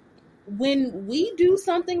when we do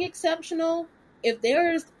something exceptional, if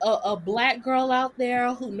there's a Black girl out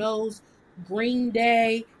there who knows Green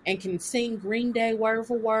Day and can sing Green Day word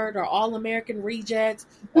for word, or All American Rejects,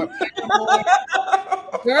 or Paramore,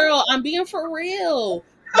 girl, I'm being for real.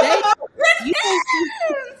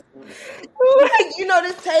 You know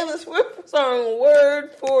this Taylor Swift song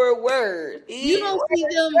word for word. You don't see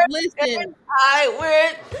them. Listen, I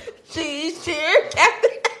went. She's cheer.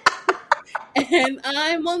 and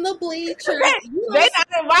I'm on the bleachers. They not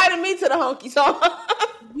inviting me to the honky song.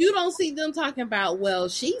 You don't see them talking about, well,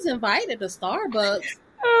 she's invited to Starbucks.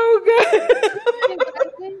 Oh,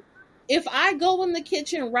 God. If I go in the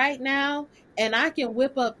kitchen right now and I can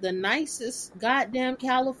whip up the nicest goddamn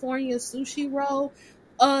California sushi roll,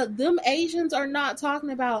 them Asians are not talking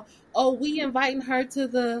about, oh, we inviting her to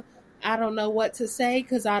the, I don't know what to say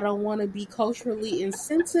because I don't want to be culturally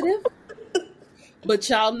insensitive. But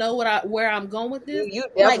y'all know where I'm going with this. You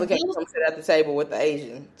definitely can't come sit at the table with the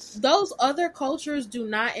Asians. Those other cultures do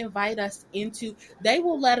not invite us into. They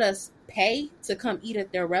will let us pay to come eat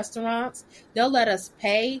at their restaurants. They'll let us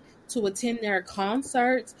pay to attend their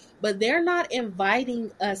concerts, but they're not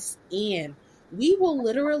inviting us in. We will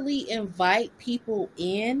literally invite people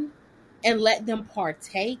in and let them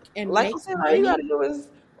partake and like make I said, money.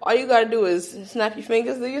 all you gotta do is snap your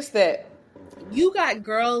fingers, do your step. You got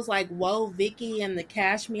girls like Whoa Vicky and the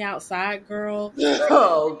Cash Me Outside girl.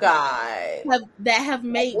 Oh God, that have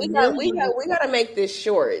made we millions. gotta make this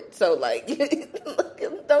short. So like,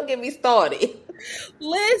 don't get me started.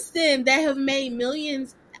 Listen, that have made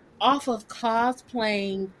millions off of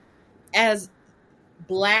cosplaying as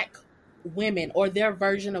Black women, or their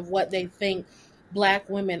version of what they think Black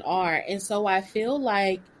women are. And so I feel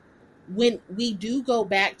like when we do go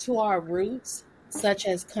back to our roots, such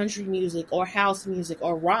as country music or house music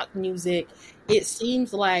or rock music, it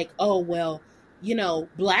seems like, oh well, you know,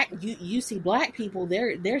 you see Black people,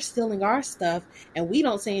 they're stealing our stuff and we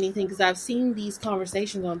don't say anything, because I've seen these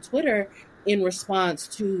conversations on Twitter in response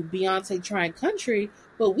to Beyonce trying country,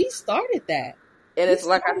 but we started that. And it's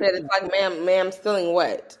like I said, it's like ma'am stealing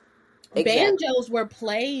what? Exactly. Banjos were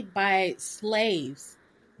played by slaves.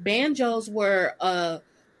 Banjos were an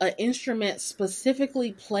instrument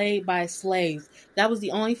specifically played by slaves. That was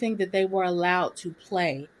the only thing that they were allowed to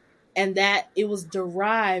play, and that it was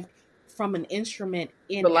derived from an instrument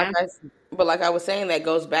in Africa. But like I was saying, that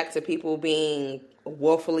goes back to people being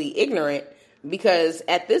woefully ignorant, because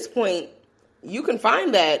at this point you can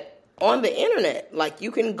find that on the internet. Like,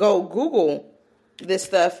 you can go Google this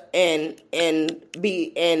stuff and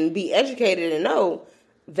be educated and know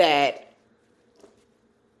that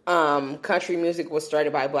country music was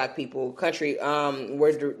started by Black people. Country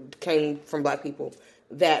came from Black people.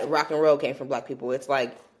 That rock and roll came from Black people. It's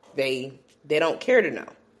like they don't care to know.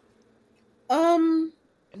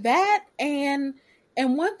 That and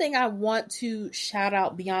one thing I want to shout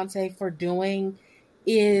out Beyonce for doing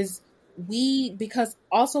is because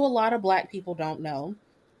also a lot of Black people don't know.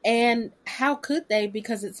 And how could they?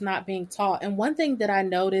 Because it's not being taught. And one thing that I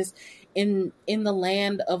noticed in the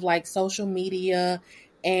land of like social media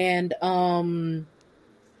and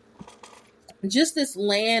just this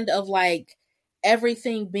land of like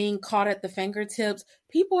everything being caught at the fingertips.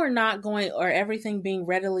 People are not going, or everything being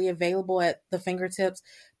readily available at the fingertips.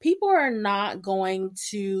 People are not going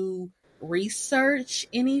to research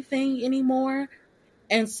anything anymore.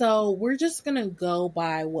 And so we're just going to go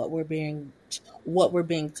by what we're being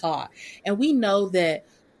taught. And we know that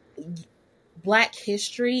Black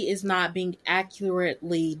history is not being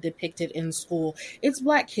accurately depicted in school. It's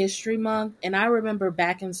Black History Month, and I remember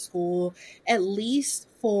back in school, at least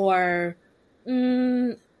for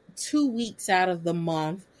 2 weeks out of the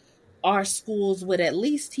month, our schools would at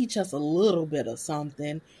least teach us a little bit of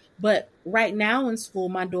something. But right now in school,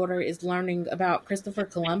 my daughter is learning about Christopher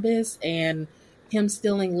Columbus and him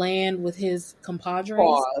stealing land with his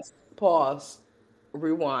compadres. Pause,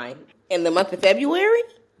 rewind. In the month of February?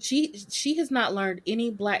 She has not learned any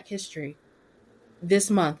Black history this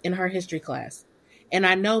month in her history class. And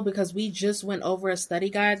I know because we just went over a study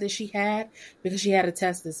guide that she had because she had a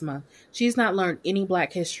test this month. She's not learned any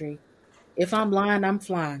Black history. If I'm lying, I'm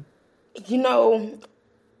flying. You know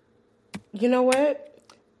what?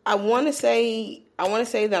 I want to say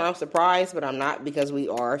that I'm surprised, but I'm not, because we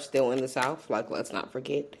are still in the South. Like, let's not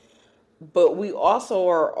forget. But we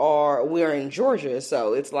also we're in Georgia,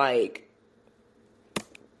 so it's like,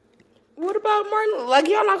 what about Martin? Like,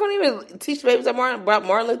 y'all not gonna even teach babies about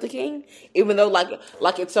Martin Luther King, even though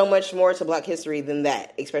like it's so much more to Black history than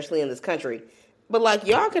that, especially in this country. But like,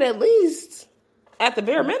 y'all could at least, at the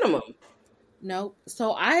bare minimum. Nope.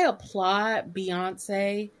 So I applaud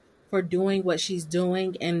Beyonce for doing what she's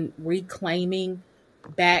doing and reclaiming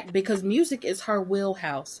back, because music is her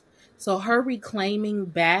wheelhouse. So her reclaiming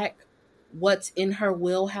back what's in her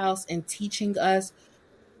wheelhouse and teaching us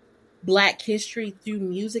Black history through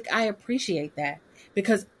music, I appreciate that,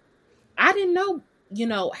 because I didn't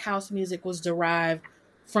know, house music was derived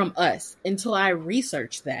from us until I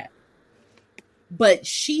researched that. But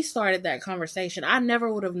she started that conversation. I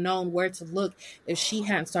never would have known where to look if she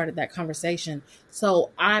hadn't started that conversation. So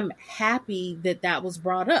I'm happy that that was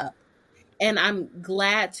brought up. And I'm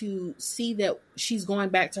glad to see that she's going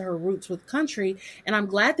back to her roots with country. And I'm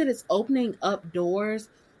glad that it's opening up doors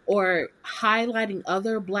or highlighting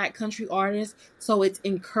other Black country artists. So it's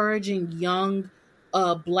encouraging young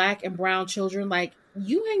Black and brown children. Like,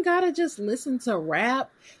 you ain't gotta just listen to rap.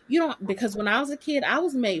 You don't, because when I was a kid, I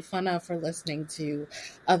was made fun of for listening to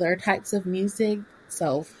other types of music.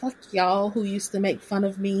 So fuck y'all who used to make fun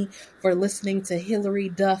of me for listening to Hillary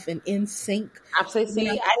Duff and NSYNC. I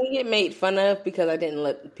didn't get made fun of because I didn't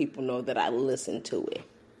let people know that I listened to it.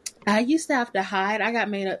 I used to have to hide. I got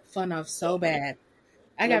made fun of so bad.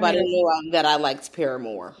 Nobody knew that I liked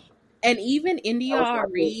Paramore. And even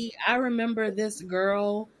India.Arie, I remember this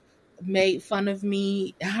girl made fun of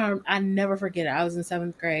me. I never forget it. I was in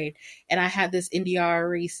 7th grade and I had this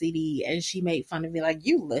India.Arie CD and she made fun of me like,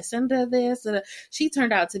 you listen to this? And she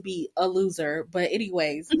turned out to be a loser. But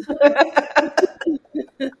anyways,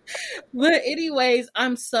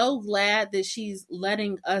 I'm so glad that she's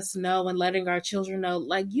letting us know and letting our children know,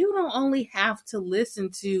 like, you don't only have to listen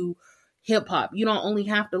to hip hop. You don't only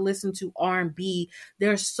have to listen to R&B.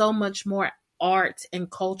 There's so much more art and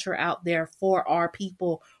culture out there for our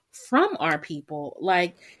people, from our people.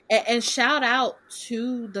 Like, and shout out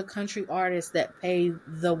to the country artists that paved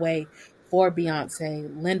the way for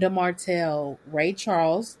Beyonce: Linda Martell, Ray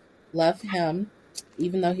Charles, love him,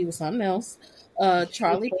 even though he was something else.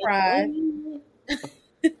 Charlie Pride,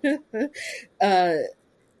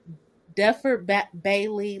 Deford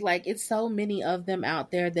Bailey. Like, it's so many of them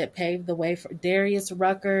out there that paved the way for Darius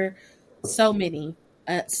Rucker. So many,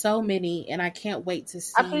 and I can't wait to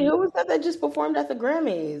see. Actually, who was that just performed at the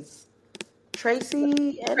Grammys?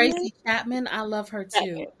 Tracy Chapman. I love her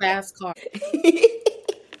too. Fast car.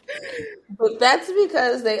 But that's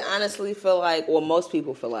because they honestly feel like, well, most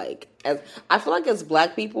people feel like, as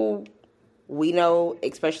Black people, we know,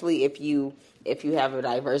 especially if you have a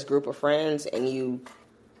diverse group of friends and you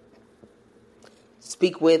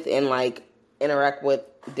speak with and like interact with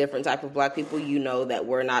different type of Black people, you know that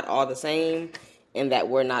we're not all the same and that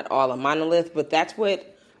we're not all a monolith. But that's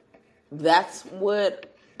what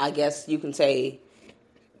I guess you can say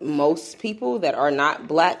most people that are not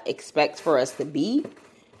Black expect for us to be.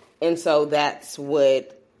 And so that's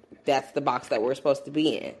the box that we're supposed to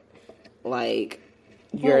be in. Like,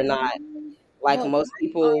 you're not, like most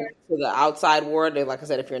people to the outside world, like I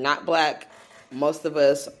said, if you're not Black, most of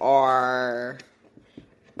us are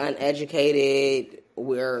uneducated,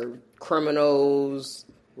 we're criminals,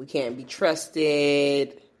 we can't be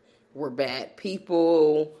trusted, we're bad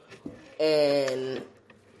people. And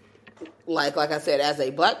like I said, as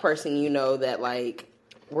a Black person, you know that, like,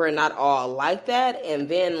 we're not all like that, and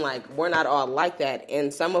then like we're not all like that,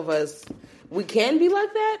 and some of us we can be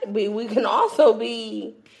like that, but we can also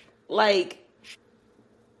be like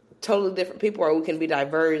totally different people, or we can be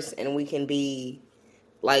diverse, and we can be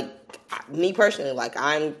like me personally, like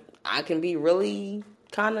I can be really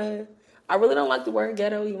kind of. I really don't like the word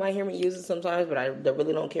ghetto. You might hear me use it sometimes, but I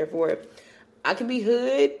really don't care for it. I can be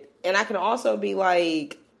hood, and I can also be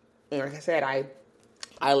like I said,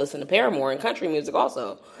 I listen to Paramore and country music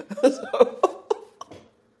also. So,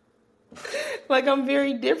 like, I'm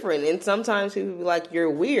very different. And sometimes people be like, you're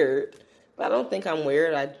weird. But I don't think I'm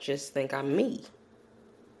weird. I just think I'm me.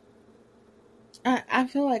 I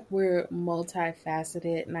feel like we're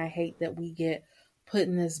multifaceted, and I hate that we get put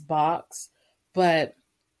in this box, but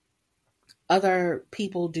other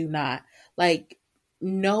people do not. Like,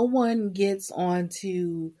 no one gets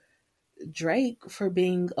onto Drake for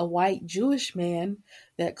being a white Jewish man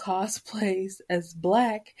that cosplays as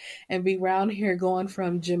black and be around here going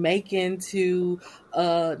from Jamaican to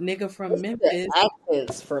a nigga from It's Memphis. the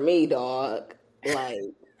accents for me, dog. Like,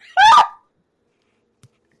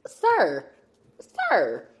 sir.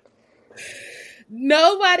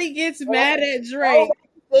 Nobody gets mad at Drake.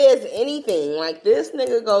 Nobody says anything. Like, this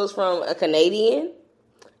nigga goes from a Canadian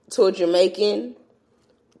to a Jamaican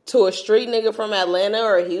to a street nigga from Atlanta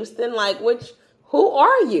or Houston. Like, who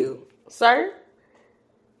are you, sir?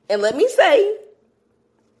 And let me say,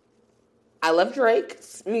 I love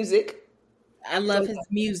Drake's music. I love his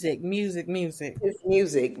music. His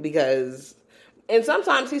music because, and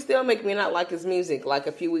sometimes he still make me not like his music. Like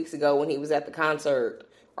a few weeks ago when he was at the concert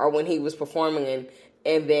or when he was performing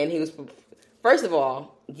and then he was, first of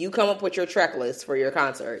all, you come up with your track list for your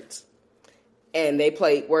concerts. And they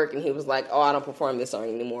played Work, and he was like, "Oh, I don't perform this song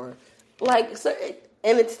anymore." Like, so,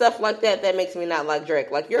 and it's stuff like that that makes me not like Drake.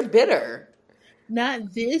 Like, you're bitter.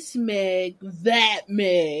 Not this Meg, that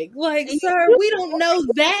Meg. Like, sir, we don't know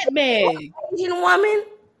that Meg. Asian woman.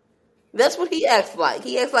 That's what he acts like.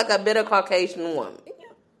 He acts like a bitter Caucasian woman,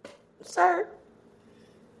 sir.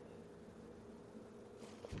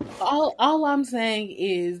 All I'm saying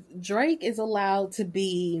is Drake is allowed to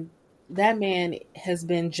be. That man has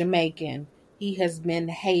been Jamaican. He has been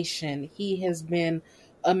Haitian. He has been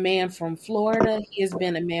a man from Florida. He has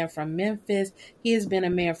been a man from Memphis. He has been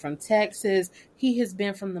a man from Texas. He has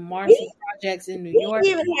been from the Marcy Projects in New York.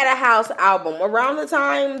 He even had a house album around the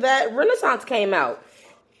time that Renaissance came out.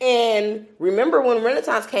 And remember when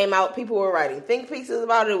Renaissance came out, people were writing think pieces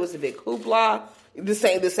about it. It was a big hoopla. The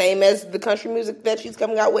same as the country music that she's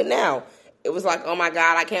coming out with now. It was like, oh my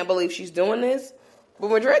God, I can't believe she's doing this.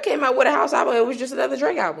 But when Drake came out with a house album, it was just another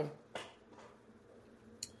Drake album.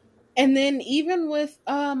 And then even with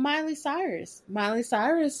Miley Cyrus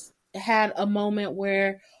had a moment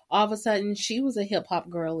where all of a sudden she was a hip hop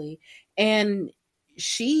girly, and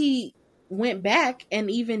she went back and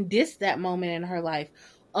even dissed that moment in her life.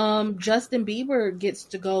 Justin Bieber gets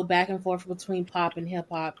to go back and forth between pop and hip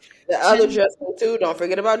hop. The other Justin too. Don't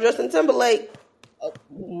forget about Justin Timberlake.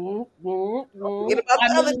 Don't forget about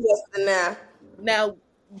the other Justin now. Now,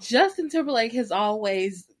 Justin Timberlake has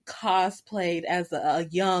always cosplayed as a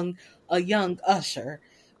young Usher,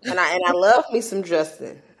 and I love me some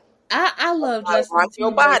Justin. I love Justin. Rock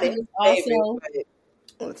your body, also, baby.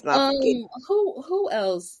 Let's not forget. Who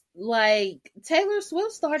else? Like Taylor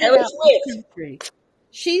Swift started out with country.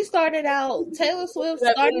 She started out. Taylor Swift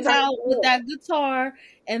started out with that guitar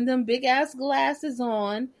and them big ass glasses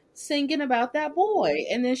on, singing about that boy,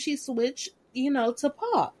 and then she switched, to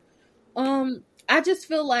pop. I just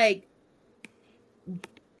feel like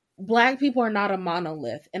Black people are not a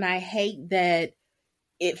monolith, and I hate that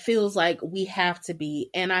it feels like we have to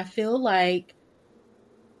be. And I feel like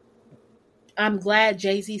I'm glad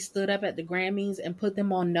Jay-Z stood up at the Grammys and put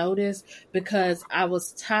them on notice, because I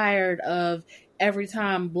was tired of every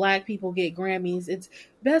time Black people get Grammys, it's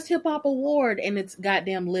Best Hip Hop Award, and it's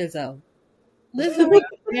goddamn Lizzo. Lizzo,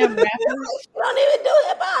 damn rapper. She don't even do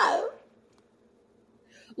hip hop.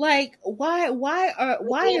 Like, why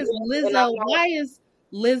is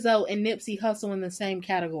Lizzo and Nipsey Hussle in the same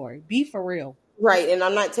category? Be for real. Right, and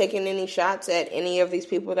I'm not taking any shots at any of these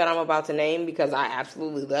people that I'm about to name, because I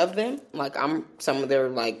absolutely love them. Like, I'm some of their,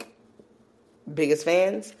 like, biggest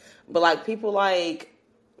fans. But, like, people like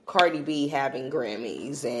Cardi B having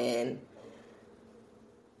Grammys, and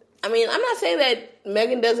I mean, I'm not saying that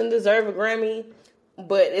Megan doesn't deserve a Grammy,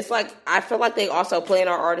 but it's like, I feel like they also play in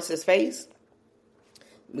our artist's face.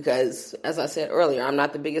 Because, as I said earlier, I'm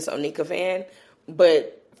not the biggest Onika fan,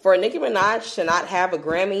 but for Nicki Minaj to not have a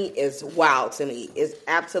Grammy is wild to me. It's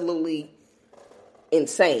absolutely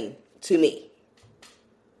insane to me.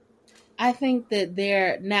 I think that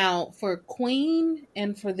they're now for Queen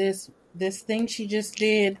and for this thing she just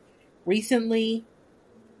did recently.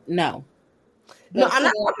 No, No, but I'm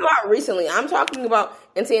not talking about recently. I'm talking about,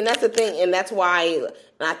 and see, and that's the thing, and that's why,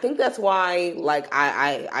 and I think that's why, like,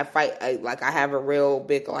 I fight, like, I have a real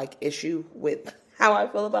big, like, issue with how I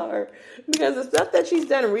feel about her, because the stuff that she's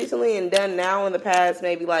done recently and done now in the past,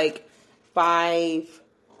 maybe, like, 7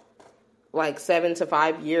 to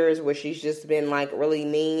 5 years, where she's just been, like, really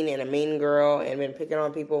mean and a mean girl and been picking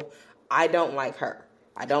on people, I don't like her.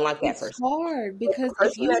 I don't like that it's person. hard because The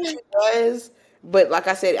if person that you she was, but like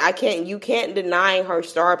I said, you can't deny her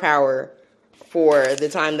star power for the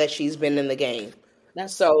time that she's been in the game.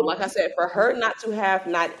 that's So, like I said, for her not to have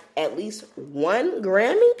not at least one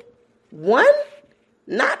Grammy,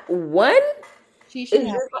 not one, she should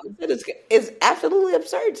have. it's absolutely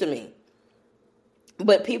absurd to me.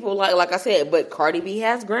 But people like I said, but Cardi B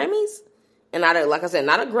has Grammys, and like I said,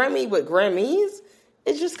 not a Grammy, but Grammys.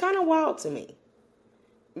 It's just kind of wild to me.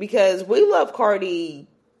 Because we love Cardi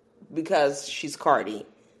because she's Cardi,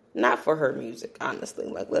 not for her music, honestly.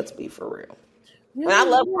 Like, let's be for real. Really? And I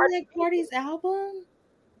love Cardi. Like Cardi's album?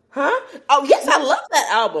 Huh? Oh, yes, I love that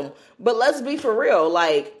album. But let's be for real.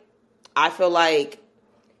 Like, I feel like,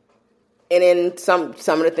 and in some of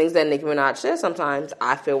the things that Nicki Minaj says sometimes,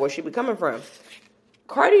 I feel where she be coming from.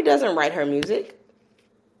 Cardi doesn't write her music.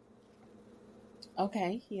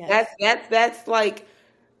 Okay, yeah. That's like,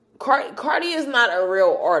 Cardi is not a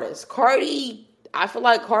real artist. I feel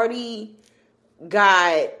like Cardi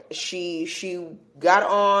she got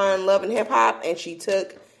on Love and Hip Hop, and she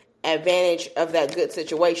took advantage of that good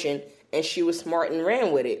situation, and she was smart and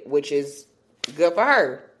ran with it, which is good for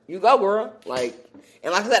her. You go, girl. Like,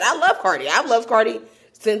 and like I said, I love Cardi. I've loved Cardi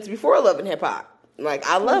since before Love and Hip Hop. Like,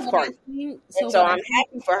 I love Cardi. So I'm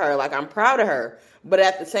happy for her. Like, I'm proud of her. But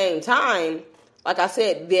at the same time, like I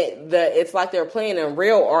said, it's like they're playing a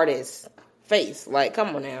real artist's face. Like,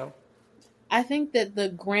 come on now. I think that the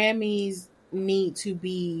Grammys need to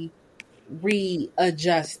be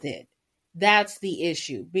readjusted. That's the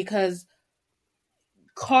issue. Because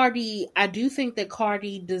I do think that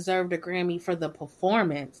Cardi deserved a Grammy for the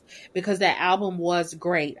performance, because that album was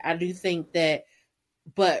great. I do think that,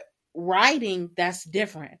 but writing, that's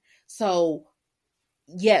different. So,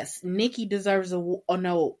 yes, Nicki deserves a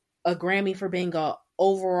Grammy for being a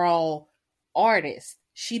overall artist.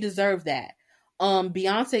 She deserved that.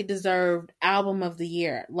 Beyonce deserved album of the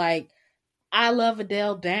year. Like, I love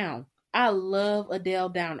Adele down. I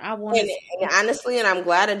want and honestly, and I'm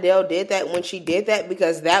glad Adele did that when she did that,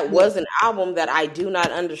 because that was an album that I do not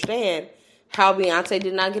understand how Beyonce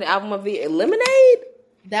did not get album of the year. Lemonade?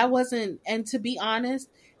 That wasn't, and to be honest,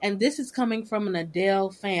 and this is coming from an Adele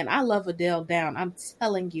fan, I love Adele down. I'm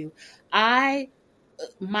telling you.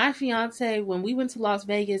 My fiance, when we went to Las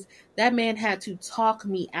Vegas, that man had to talk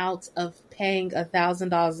me out of paying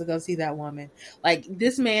 $1,000 to go see that woman. Like,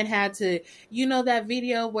 this man had to, that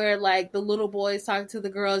video where, like, the little boy is talking to the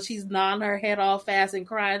girl, she's nodding her head all fast and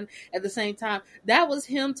crying at the same time. That was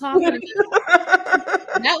him talking to me.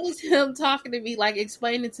 That was him talking to me, like,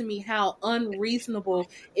 explaining to me how unreasonable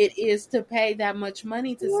it is to pay that much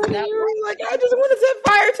money to see that woman. Like, I just want to set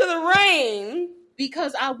fire to the rain.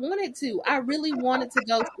 Because I wanted to. I really wanted to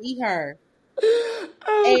go see her.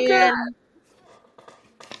 Oh, God.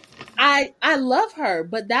 I love her,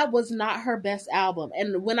 but that was not her best album.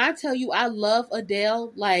 And when I tell you I love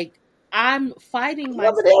Adele, like, I'm fighting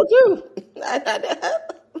myself. I love Adele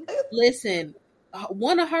too. Listen,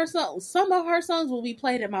 some of her songs will be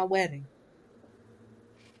played at my wedding.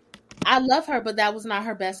 I love her, but that was not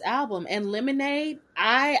her best album. And Lemonade,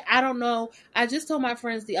 I don't know. I just told my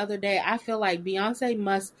friends the other day, I feel like Beyonce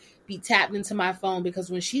must be tapped into my phone, because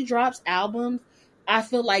when she drops albums, I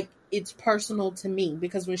feel like it's personal to me.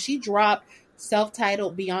 Because when she dropped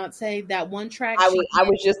self-titled Beyonce, that one track, I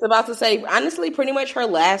was just about to say, honestly, pretty much her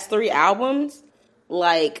last 3 albums,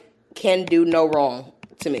 like, can do no wrong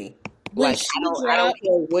to me. Like, I don't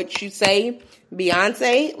care what you say.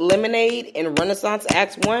 Beyonce, Lemonade, and Renaissance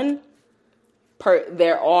Act 1,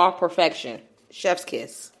 they're all perfection. Chef's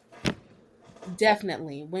kiss.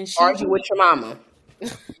 Definitely. When she argue with your mama.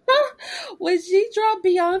 When she dropped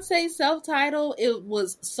Beyonce self-titled, it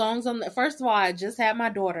was songs on the. First of all, I just had my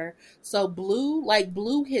daughter, so Blue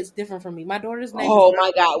hits different for me. My daughter's name. Oh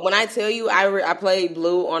my God! When I tell you, I played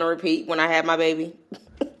Blue on a repeat when I had my baby.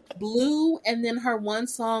 Blue, and then her one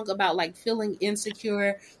song about, like, feeling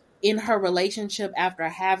insecure in her relationship after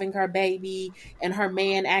having her baby and her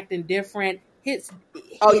man acting different. Hits.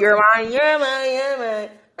 Oh, you're mine. You're mine. You're mine.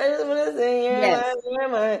 I just want to say you're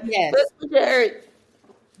mine. Yes.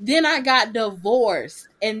 Then I got divorced,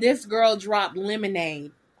 and this girl dropped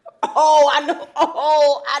Lemonade.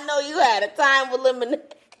 I know you had a time with lemonade.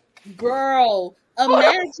 Girl,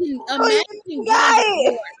 imagine getting Guy.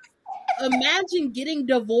 divorced. Imagine getting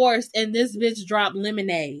divorced and this bitch dropped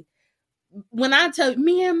Lemonade. When I tell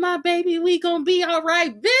me and my baby, we gonna be all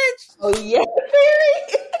right, bitch. Oh yeah,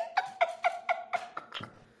 baby.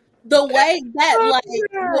 The way that, Oh, like, the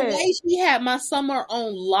God. way she had my summer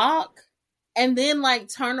on lock, and then like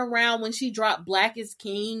turn around when she dropped Black is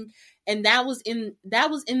King, and that was in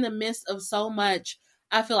the midst of so much.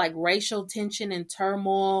 I feel like racial tension and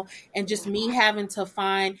turmoil, and just me having to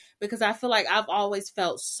find, because I feel like I've always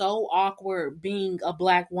felt so awkward being a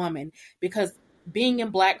Black woman, because being in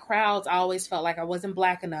Black crowds, I always felt like I wasn't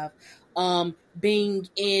Black enough. Being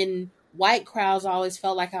in white crowds, I always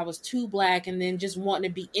felt like I was too Black, and then just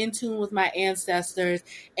wanting to be in tune with my ancestors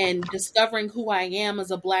and discovering who I am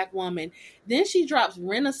as a Black woman. Then she drops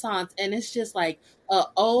Renaissance, and it's just like a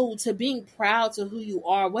ode to being proud to who you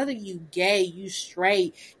are, whether you gay, you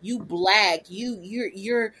straight, you Black,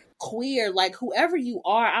 you're queer, like whoever you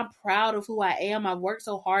are. I'm proud of who I am. I worked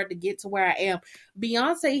so hard to get to where I am.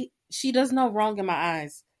 Beyonce, she does no wrong in my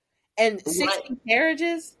eyes. And 16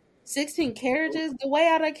 carriages, the way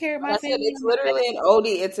I done carried my Like I said, family. it's literally an ode.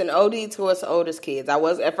 It's an ode to us oldest kids. I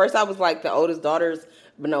was like the oldest daughters,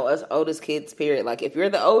 but no, us oldest kids. Period. Like if you're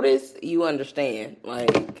the oldest, you understand.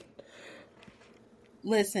 Like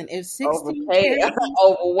Listen, if 16 overpaid, carriages,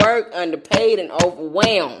 overworked, underpaid, and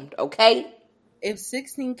overwhelmed. Okay. if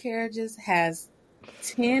 16 carriages has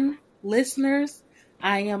 10 listeners,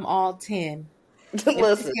 I am all 10.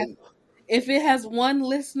 Listen, If it has one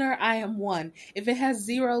listener, I am one. If it has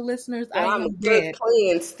 0 listeners, I I'm am good dead.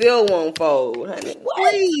 clean, still won't fold, honey.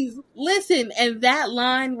 What? Please listen. And that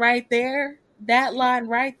line right there,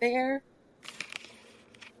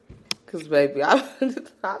 Cause baby, I've been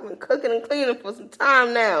cooking and cleaning for some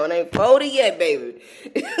time now, and ain't folded yet, baby.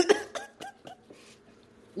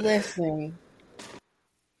 listen,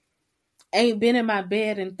 ain't been in my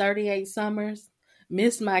bed in 38 summers,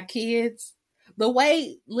 missed my kids. The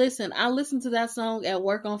way, listen, I listened to that song at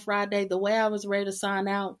work on Friday, the way I was ready to sign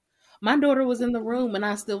out. My daughter was in the room, and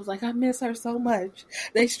I still was like, I miss her so much.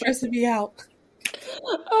 They stressing me out.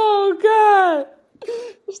 Oh God,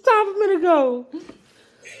 it's time for me to go.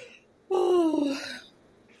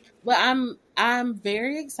 But I'm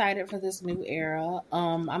very excited for this new era.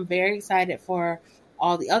 I'm very excited for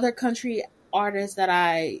all the other country artists that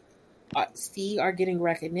I see are getting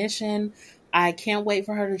recognition. I can't wait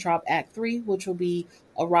for her to drop Act 3, which will be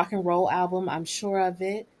a rock and roll album. I'm sure of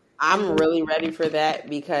it. I'm really ready for that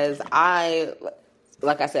because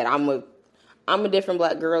like I said, I'm a different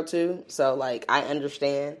Black girl too, so like I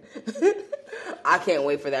understand. I can't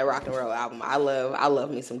wait for that rock and roll album. I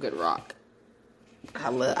love me some good rock. I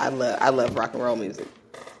love rock and roll music.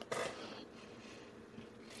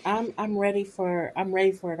 I'm ready for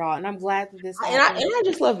it all, and I'm glad that this. And I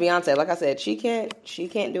just love Beyonce. Like I said, she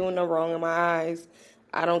can't do no wrong in my eyes.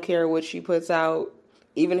 I don't care what she puts out,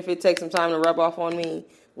 even if it takes some time to rub off on me.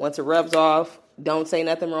 Once it rubs off, don't say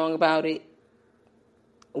nothing wrong about it.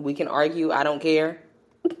 We can argue. I don't care.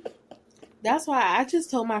 That's why I just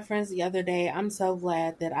told my friends the other day, I'm so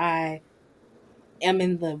glad that I am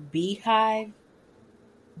in the beehive,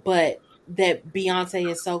 but that Beyonce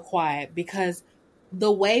is so quiet, because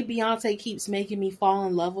the way Beyonce keeps making me fall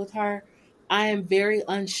in love with her, I am very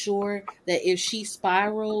unsure that if she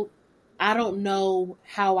spiraled, I don't know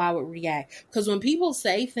how I would react. Because when people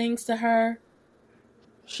say things to her,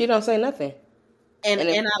 she don't say nothing. And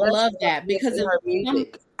I love that, because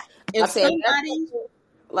if somebody,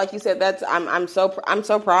 like you said, I'm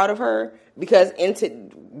so proud of her, because into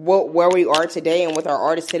where we are today and with our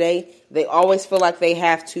artists today, they always feel like they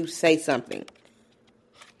have to say something.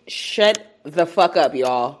 Shut the fuck up,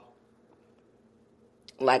 y'all.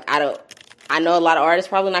 Like, I know a lot of artists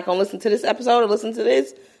probably not gonna listen to this episode or listen to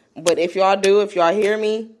this, but if y'all do, if y'all hear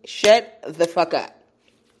me, shut the fuck up.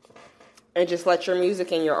 And just let your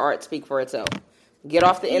music and your art speak for itself. Get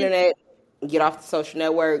off the internet, get off the social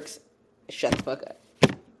networks, shut the fuck up.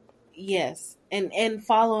 Yes. And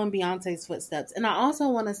follow in Beyonce's footsteps. And I also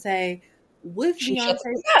want to say, with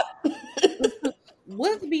Beyonce's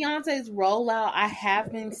rollout, I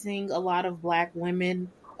have been seeing a lot of Black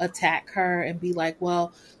women attack her and be like,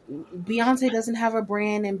 well, Beyonce doesn't have a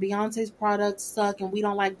brand and Beyonce's products suck and we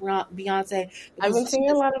don't like Beyonce. I've been seeing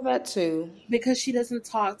a lot of that too. Because she doesn't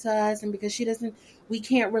talk to us and because we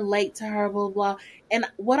can't relate to her, blah, blah. And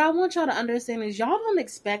what I want y'all to understand is y'all don't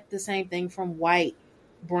expect the same thing from white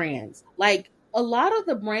brands. Like, a lot of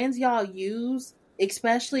the brands y'all use,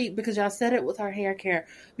 especially because y'all said it with her hair care,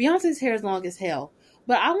 Beyonce's hair is long as hell.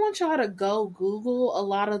 But I want y'all to go Google a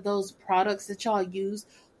lot of those products that y'all use.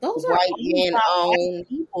 Those are white owned men by white own.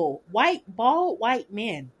 people. Bald white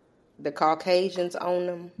men. The Caucasians own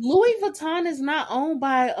them. Louis Vuitton is not owned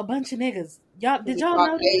by a bunch of niggas. Did The y'all know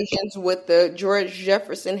that? Caucasians with the George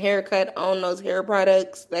Jefferson haircut own those hair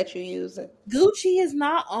products that you're using. Gucci is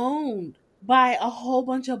not owned by a whole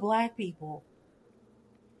bunch of black people.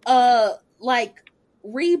 Like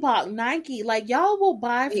Reebok, Nike, like y'all will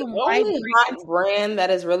buy The from white only hot brand that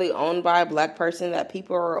is really owned by a black person that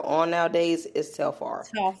people are on nowadays is Telfar.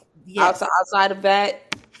 Yes. Outside of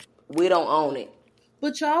that, we don't own it.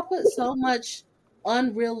 But y'all put so much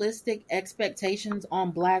unrealistic expectations on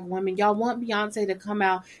black women. Y'all want Beyonce to come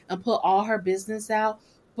out and put all her business out,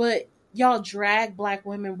 but y'all drag black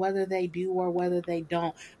women whether they do or whether they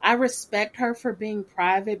don't. I respect her for being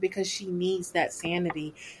private because she needs that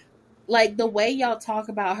sanity. Like the way y'all talk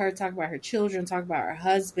about her children, talk about her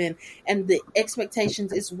husband, and the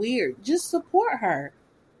expectations is weird. Just support her.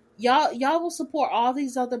 Y'all will support all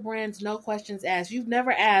these other brands, no questions asked. You've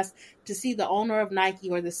never asked to see the owner of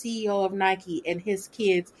Nike or the CEO of Nike and his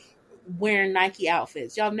kids wearing Nike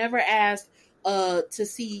outfits. Y'all never asked to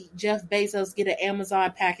see Jeff Bezos get an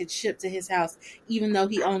Amazon package shipped to his house, even though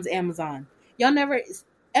he owns Amazon. Y'all never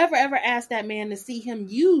ever asked that man to see him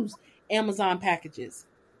use Amazon packages.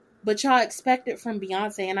 But y'all expect it from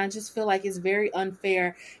Beyonce, and I just feel like it's very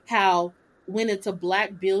unfair how when it's a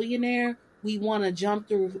black billionaire, we want them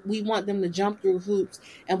to jump through hoops,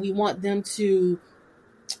 and we want them to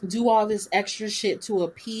do all this extra shit to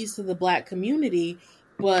appease to the black community.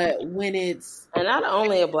 But when it's... And not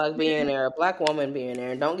only a black billionaire, a black woman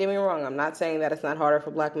billionaire. Don't get me wrong. I'm not saying that it's not harder for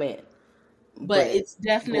black men. But it's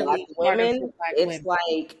definitely women. For black it's women.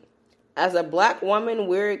 Like, as a black woman,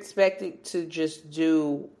 we're expected to just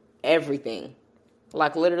do everything.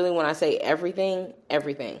 Like, literally, when I say everything,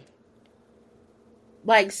 everything.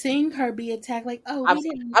 Like, seeing her be attacked, like, oh, we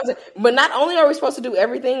didn't... But not only are we supposed to do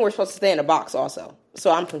everything, we're supposed to stay in a box also. So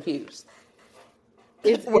I'm confused.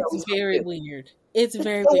 It's very weird. It's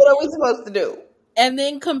very so weird. What are we supposed to do? And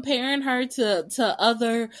then comparing her to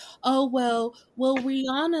other,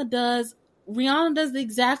 Rihanna does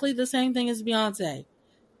exactly the same thing as Beyonce.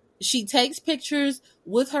 She takes pictures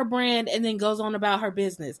with her brand and then goes on about her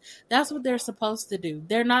business. That's what they're supposed to do.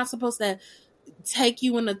 They're not supposed to take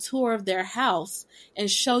you on a tour of their house and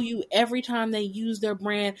show you every time they use their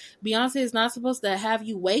brand. Beyonce is not supposed to have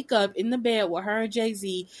you wake up in the bed with her and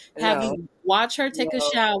Jay-Z, you watch her take a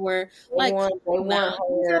shower. They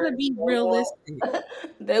gotta be realistic.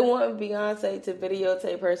 They want Beyonce to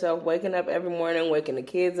videotape herself waking up every morning, waking the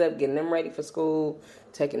kids up, getting them ready for school,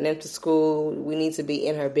 taking them to school. We need to be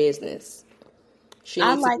in her business. She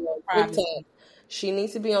needs to be on TikTok. She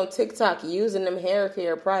needs to be on TikTok using them hair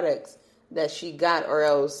care products that she got, or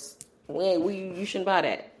else you shouldn't buy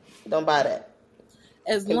that. Don't buy that.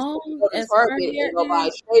 As long as her hair go buy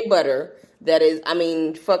shea butter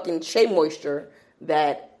fucking shea moisture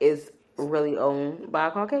that is really owned by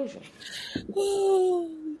a Caucasian.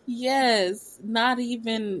 Yes, not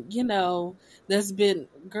even that's been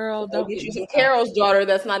Don't get you some Carol's daughter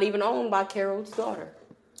that's not even owned by Carol's daughter.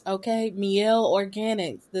 Okay, Miele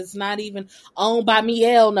Organics that's not even owned by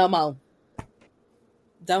Miele no more.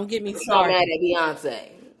 Don't get me started. I'm mad at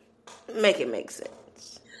Beyonce. Make it make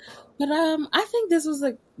sense. But I think this was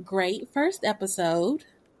a great first episode.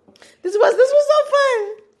 This was so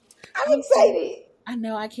fun. I'm excited. I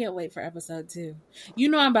know. I can't wait for episode 2.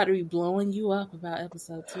 I'm about to be blowing you up about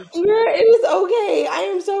episode 2. Yeah, it is okay. I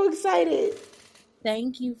am so excited.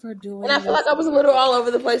 Thank you for doing. And I feel like I was a little all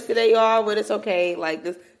over the place today, y'all. But it's okay. Like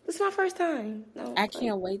this is my first time. No, I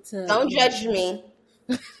can't wait to. Don't judge me.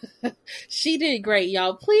 She did great,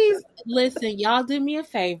 y'all. Please listen, y'all. Do me a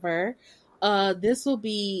favor. This will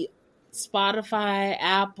be Spotify,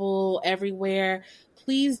 Apple, everywhere.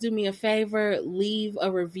 Please do me a favor. Leave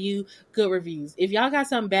a review. Good reviews. If y'all got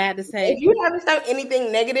something bad to say, if you haven't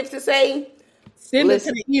anything negative to say, send it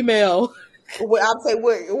to the email. I'll say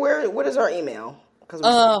what is our email?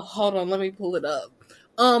 Hold on, let me pull it up.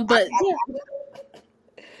 But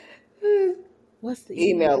what's the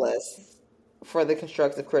email us for the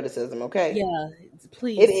constructive criticism? Okay. Yeah,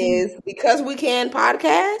 please. It is because we can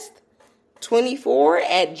podcast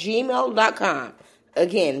 24@gmail.com.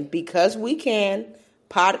 Again, because we can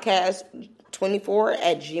podcast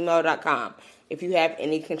 24@gmail.com. If you have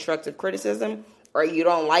any constructive criticism or you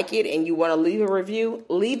don't like it and you want to leave a review,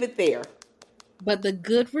 leave it there. But the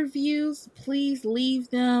good reviews, please leave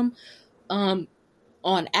them on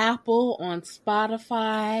Apple, on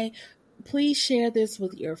Spotify. please share this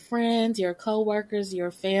with your friends, your coworkers,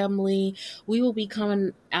 your family. We will be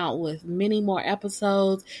coming out with many more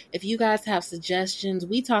episodes. If you guys have suggestions,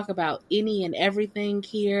 we talk about any and everything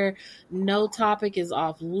here. No topic is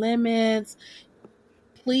off limits.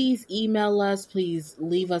 Please email us. Please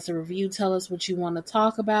leave us a review. Tell us what you want to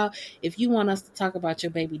talk about. If you want us to talk about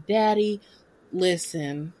your baby daddy,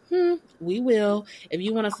 listen, we will. If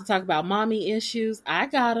you want us to talk about mommy issues, I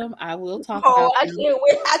got them. I will talk about I them. can't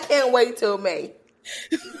wait. I can't wait till May.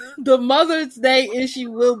 The Mother's Day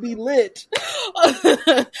issue will be lit.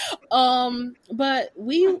 But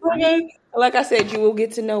like I said, you will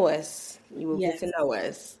get to know us. You will get to know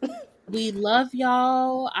us. We love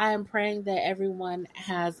y'all. I am praying that everyone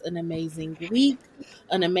has an amazing week,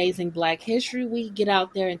 an amazing Black History Week. Get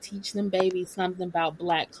out there and teach them babies something about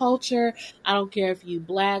Black culture. I don't care if you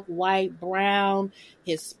Black, white, brown,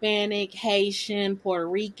 Hispanic, Haitian, Puerto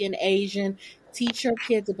Rican, Asian. Teach your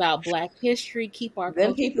kids about Black history. Keep our Them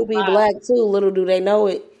culture people be alive. Black too. Little do they know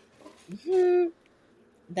it.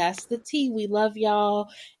 That's the tea. We love y'all.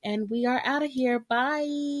 And we are out of here. Bye.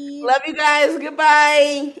 Love you guys.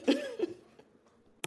 Goodbye.